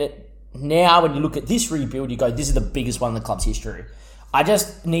then now when you look at this rebuild, you go, this is the biggest one in the club's history. I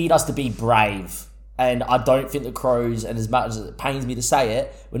just need us to be brave. And I don't think the Crows, and as much as it pains me to say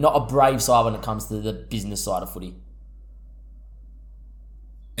it, we're not a brave side when it comes to the business side of footy.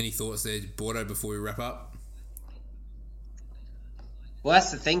 Any thoughts there, Bordeaux, before we wrap up? Well,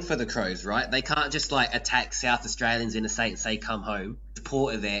 that's the thing for the Crows, right? They can't just like attack South Australians in a state and say come home.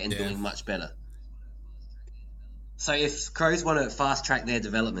 Port are there and doing much better. So if Crows want to fast track their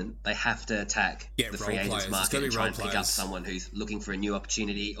development, they have to attack the free agents market and try and pick up someone who's looking for a new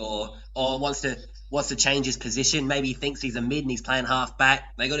opportunity or wants to change his position. Maybe he thinks he's a mid and he's playing half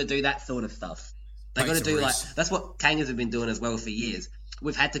back. They got to do that sort of stuff. They got to do that's what Kangas have been doing as well for years.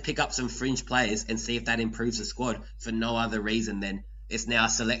 We've had to pick up some fringe players and see if that improves the squad for no other reason than it's now a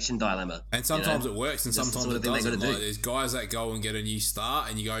selection dilemma. And sometimes it works and sometimes it doesn't. Like, there's guys that go and get a new start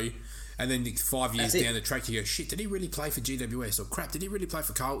and you go, and then 5 years down the track you go, shit, did he really play for GWS? Or crap, did he really play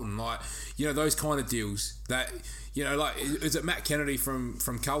for Carlton? Like, you know, those kind of deals that, you know, like, is it Matt Kennedy from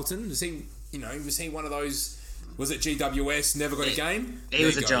Carlton? Was he one of those, was it GWS, never got a game? He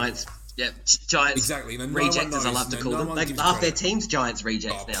was a Giants. Yeah, Giants. Exactly. And rejects, as I love to call them. Half their team's Giants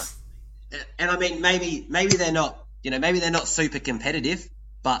rejects now. And I mean, maybe they're not, maybe they're not super competitive,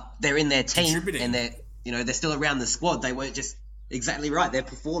 but they're in their team and they're still around the squad. They weren't just exactly right. They're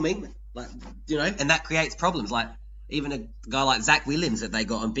performing, and that creates problems. Like even a guy like Zach Williams that they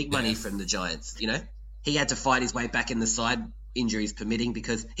got on big money from the Giants, he had to fight his way back in the side, injuries permitting,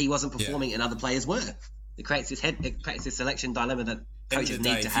 because he wasn't performing and other players were. It creates this selection dilemma that coaches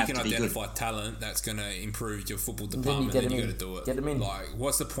need to have to be good. If you can identify talent that's going to improve your football department, then you got to do it. Get them in. Like,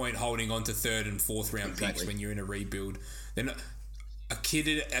 what's the point holding on to third and fourth round picks when you're in a rebuild? a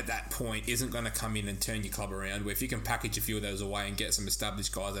kid at that point isn't going to come in and turn your club around. Where if you can package a few of those away and get some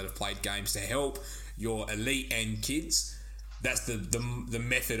established guys that have played games to help your elite end kids, that's the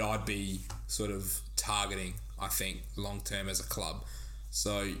method I'd be sort of targeting, I think, long term as a club.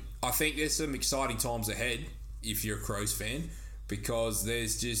 So I think there's some exciting times ahead if you're a Crows fan, because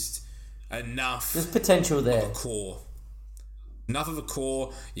there's just enough. There's potential there. Of a core. Enough of a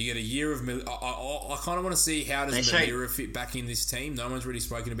core. You get a year of... I kind of want to see how does Malira fit back in this team. No one's really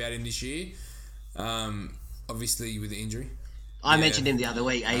spoken about him this year. Obviously with the injury. I mentioned him the other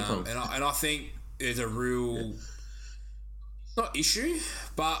week, April. And I think there's a real... Not issue,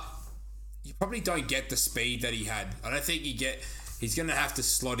 but you probably don't get the speed that he had. I don't think you get... He's going to have to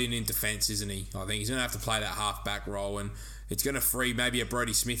slot in defence, isn't he? I think he's going to have to play that half-back role, and it's going to free maybe a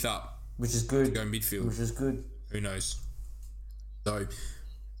Brody Smith up. Which is good. To go midfield. Which is good. Who knows? So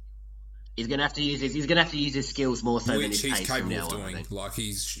he's going to have to use his skills more so than his pace from now on. I think. Like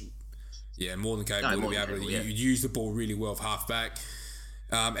he's more than capable to be able to use the ball really well for half-back.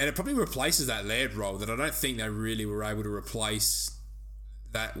 And it probably replaces that Laird role that I don't think they really were able to replace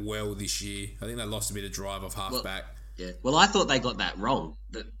that well this year. I think they lost a bit of drive off half-back. Well, I thought they got that wrong.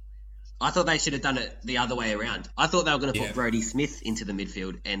 I thought they should have done it the other way around. I thought they were going to put Brody Smith into the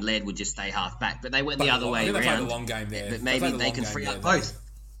midfield and Laird would just stay half-back. But they went the other way around. They played the long game there. But maybe they can free up both.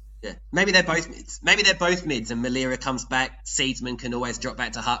 Yeah, maybe they're both mids. Maybe they're both mids, and Malira comes back. Seedsman can always drop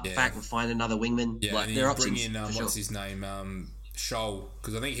back to half-back and find another wingman. Yeah, like their options. Bring in what's his name, Scholl,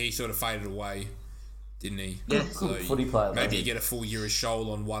 because I think he sort of faded away, didn't he? Yeah, so footy player. Maybe you get a full year of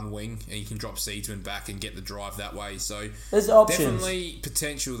Scholl on one wing, and you can drop Seedsman back and get the drive that way. So there's options. Definitely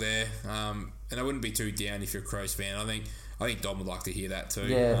potential there. And I wouldn't be too down if you're a Crows fan. I think Dom would like to hear that too.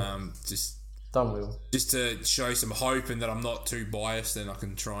 Yeah. Dom will. Just to show some hope and that I'm not too biased, and I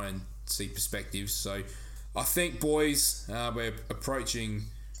can try and see perspectives. So I think, boys, we're approaching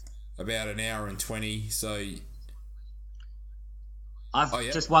about an hour and 20. So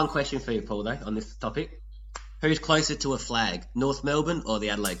I've just one question for you, Paul, though, on this topic. Who's closer to a flag, North Melbourne or the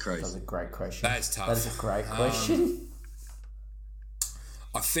Adelaide Crows? That's a great question. That is tough. That is a great question.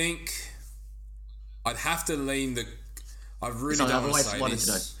 I think I'd have to lean the... I really Sorry, don't I've want to say always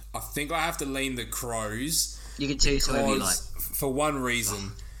this. I think I have to lean the Crows. You can choose whoever you like. For one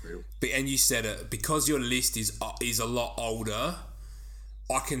reason, and you said it, because your list is a lot older,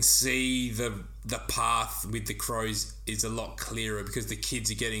 I can see the path with the Crows is a lot clearer because the kids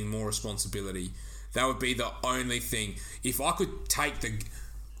are getting more responsibility. That would be the only thing. If I could take the...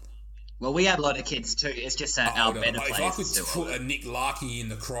 Well, we have a lot of kids too. It's just that our better players. If I could put a Nick Larkey in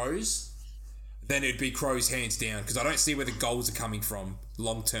the Crows, then it'd be Crows hands down, because I don't see where the goals are coming from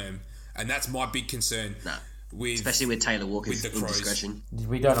long term, and that's my big concern. No, especially with Taylor Walker's indiscretion.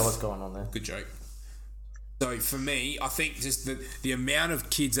 We don't know what's going on there. Good joke. So for me, I think just the amount of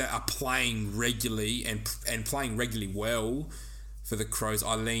kids that are playing regularly and playing regularly well for the Crows,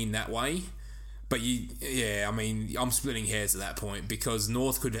 I lean that way. But I'm splitting hairs at that point, because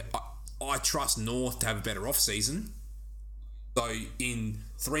North could... I trust North to have a better off-season. So in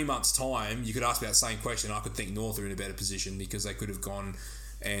 3 months' time, you could ask me that same question. I could think North are in a better position because they could have gone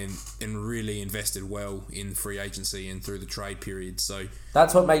and really invested well in free agency and through the trade period. So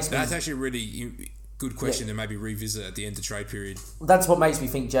that's what makes that's actually a really good question to maybe revisit at the end of trade period. That's what makes me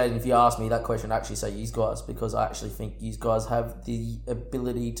think, Jaden, if you ask me that question, I'd actually say you guys, because I actually think you guys have the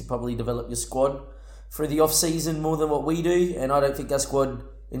ability to probably develop your squad through the off-season more than what we do, and I don't think our squad,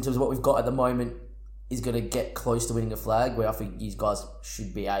 in terms of what we've got at the moment, is going to get close to winning a flag, where I think you guys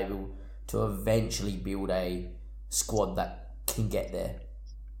should be able to eventually build a squad that can get there.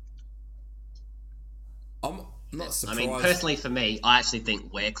 I'm not surprised. I mean, personally for me, I actually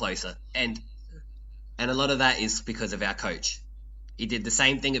think we're closer. And a lot of that is because of our coach. He did the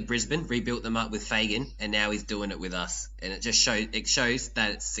same thing at Brisbane, rebuilt them up with Fagan, and now he's doing it with us. And it just shows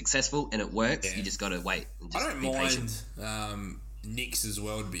that it's successful and it works. Yeah. You just got to wait and just be patient. Nick's as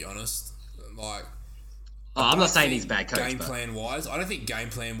well, to be honest. I'm not saying he's a bad coach. Game plan wise, I don't think game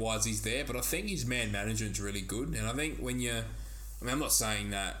plan wise he's there, but I think his man management's really good. And I think when I'm not saying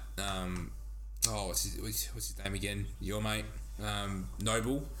that. What's his name again? Your mate,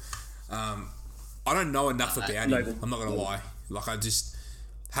 Noble. I don't know enough about him. Noble. I'm not gonna lie. I just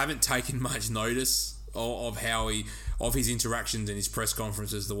haven't taken much notice of his interactions and his press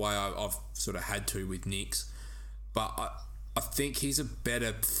conferences the way I've sort of had to with Nick's. But I think he's a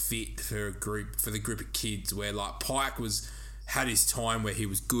better fit for the group of kids, where Pike had his time where he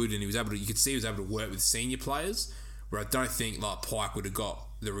was good and he was able to. You could see he was able to work with senior players. Where I don't think Pike would have got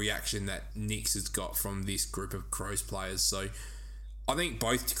the reaction that Nick's has got from this group of Crows players. So I think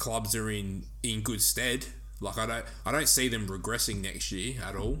both clubs are in good stead. Like I don't see them regressing next year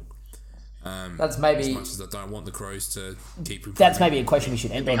at all. That's maybe as much as I don't want the Crows to keep improving. That's maybe a question we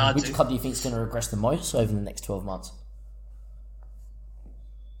should end on. Which club do you think is going to regress the most over the next 12 months?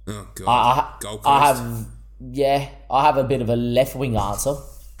 Oh god, Gold Coast. I have a bit of a left wing answer.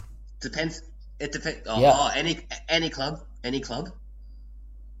 Depends. It depends. Any club.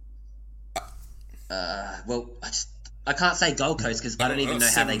 Well, I can't say Gold Coast because I don't even know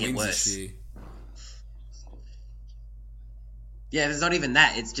how they get worse. Yeah, there's not even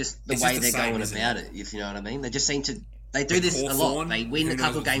that. It's just the way they're going about it, if you know what I mean. They just seem to... They do this a lot. They win a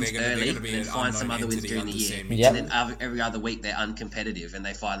couple games early and then find some other wins during the year. Yep. And then every other week they're uncompetitive and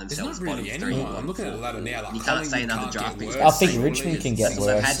they find themselves bottom three. I'm looking at the ladder now. Like, you can't say another draft pick. I think Richmond can get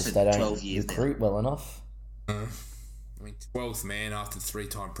worse if they don't recruit well enough. I mean, 12th man after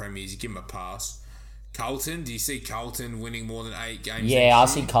 3-time premiers, you give them a pass. Carlton, do you see Carlton winning more than 8 games? Yeah, I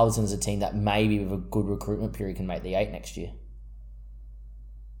see Carlton as a team that maybe with a good recruitment period can make the 8 next year.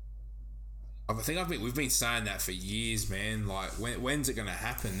 I think we've been saying that for years, man. Like, when's it going to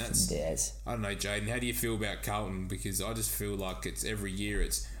happen? Yes. I don't know, Jaden. How do you feel about Carlton? Because I just feel like it's every year.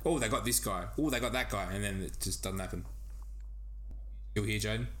 It's they got this guy. Oh, they got that guy, and then it just doesn't happen. Still here,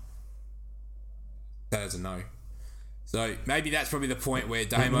 Jaden? That is a no. So maybe that's probably the point where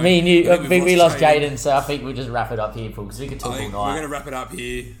Damo... We lost Jaden, so I think we'll just wrap it up here, Paul, because we could talk all night. We're going to wrap it up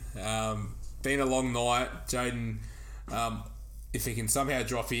here. Been a long night. Jaden, if he can somehow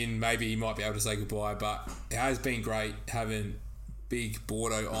drop in, maybe he might be able to say goodbye, but it has been great having Big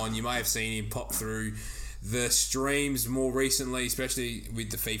Bordo on. You may have seen him pop through the streams more recently, especially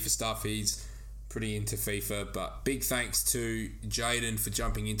with the FIFA stuff. He's pretty into FIFA, but big thanks to Jaden for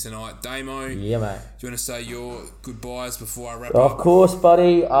jumping in tonight. Damo, yeah, mate. Do you want to say your goodbyes before I wrap up? Of course,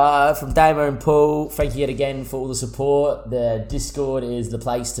 buddy. From Damo and Paul, thank you yet again for all the support. The Discord is the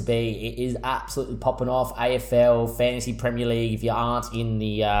place to be. It is absolutely popping off. AFL, Fantasy Premier League. If you aren't in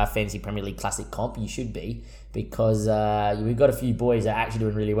the Fantasy Premier League Classic comp, you should be, because we've got a few boys that are actually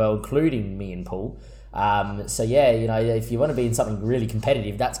doing really well, including me and Paul. So yeah, if you want to be in something really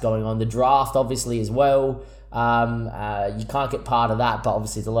competitive, that's going on. The draft, obviously, as well. You can't get part of that, but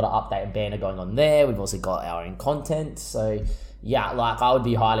obviously there's a lot of update and banner going on there. We've also got our own content. So yeah, I would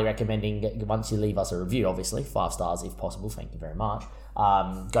be highly recommending, once you leave us a review, obviously 5 stars if possible. Thank you very much.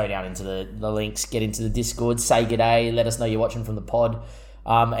 Go down into the links, get into the Discord, say g'day, let us know you're watching from the pod.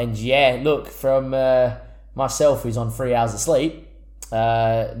 And yeah, look, from myself, who's on 3 hours of sleep.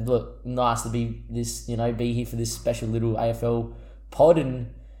 Look, nice to be here for this special little AFL pod,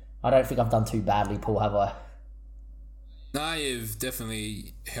 and I don't think I've done too badly, Paul, have I? No, you've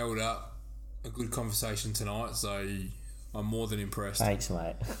definitely held up a good conversation tonight, so I'm more than impressed. Thanks,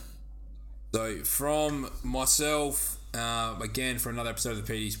 mate. So from myself, again, for another episode of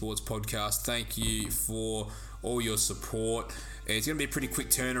the PD Sports Podcast, thank you for all your support. It's going to be a pretty quick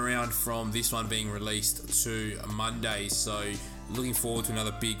turnaround from this one being released to Monday, so looking forward to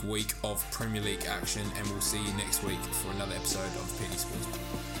another big week of Premier League action, and we'll see you next week for another episode of the PD Sports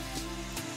Podcast.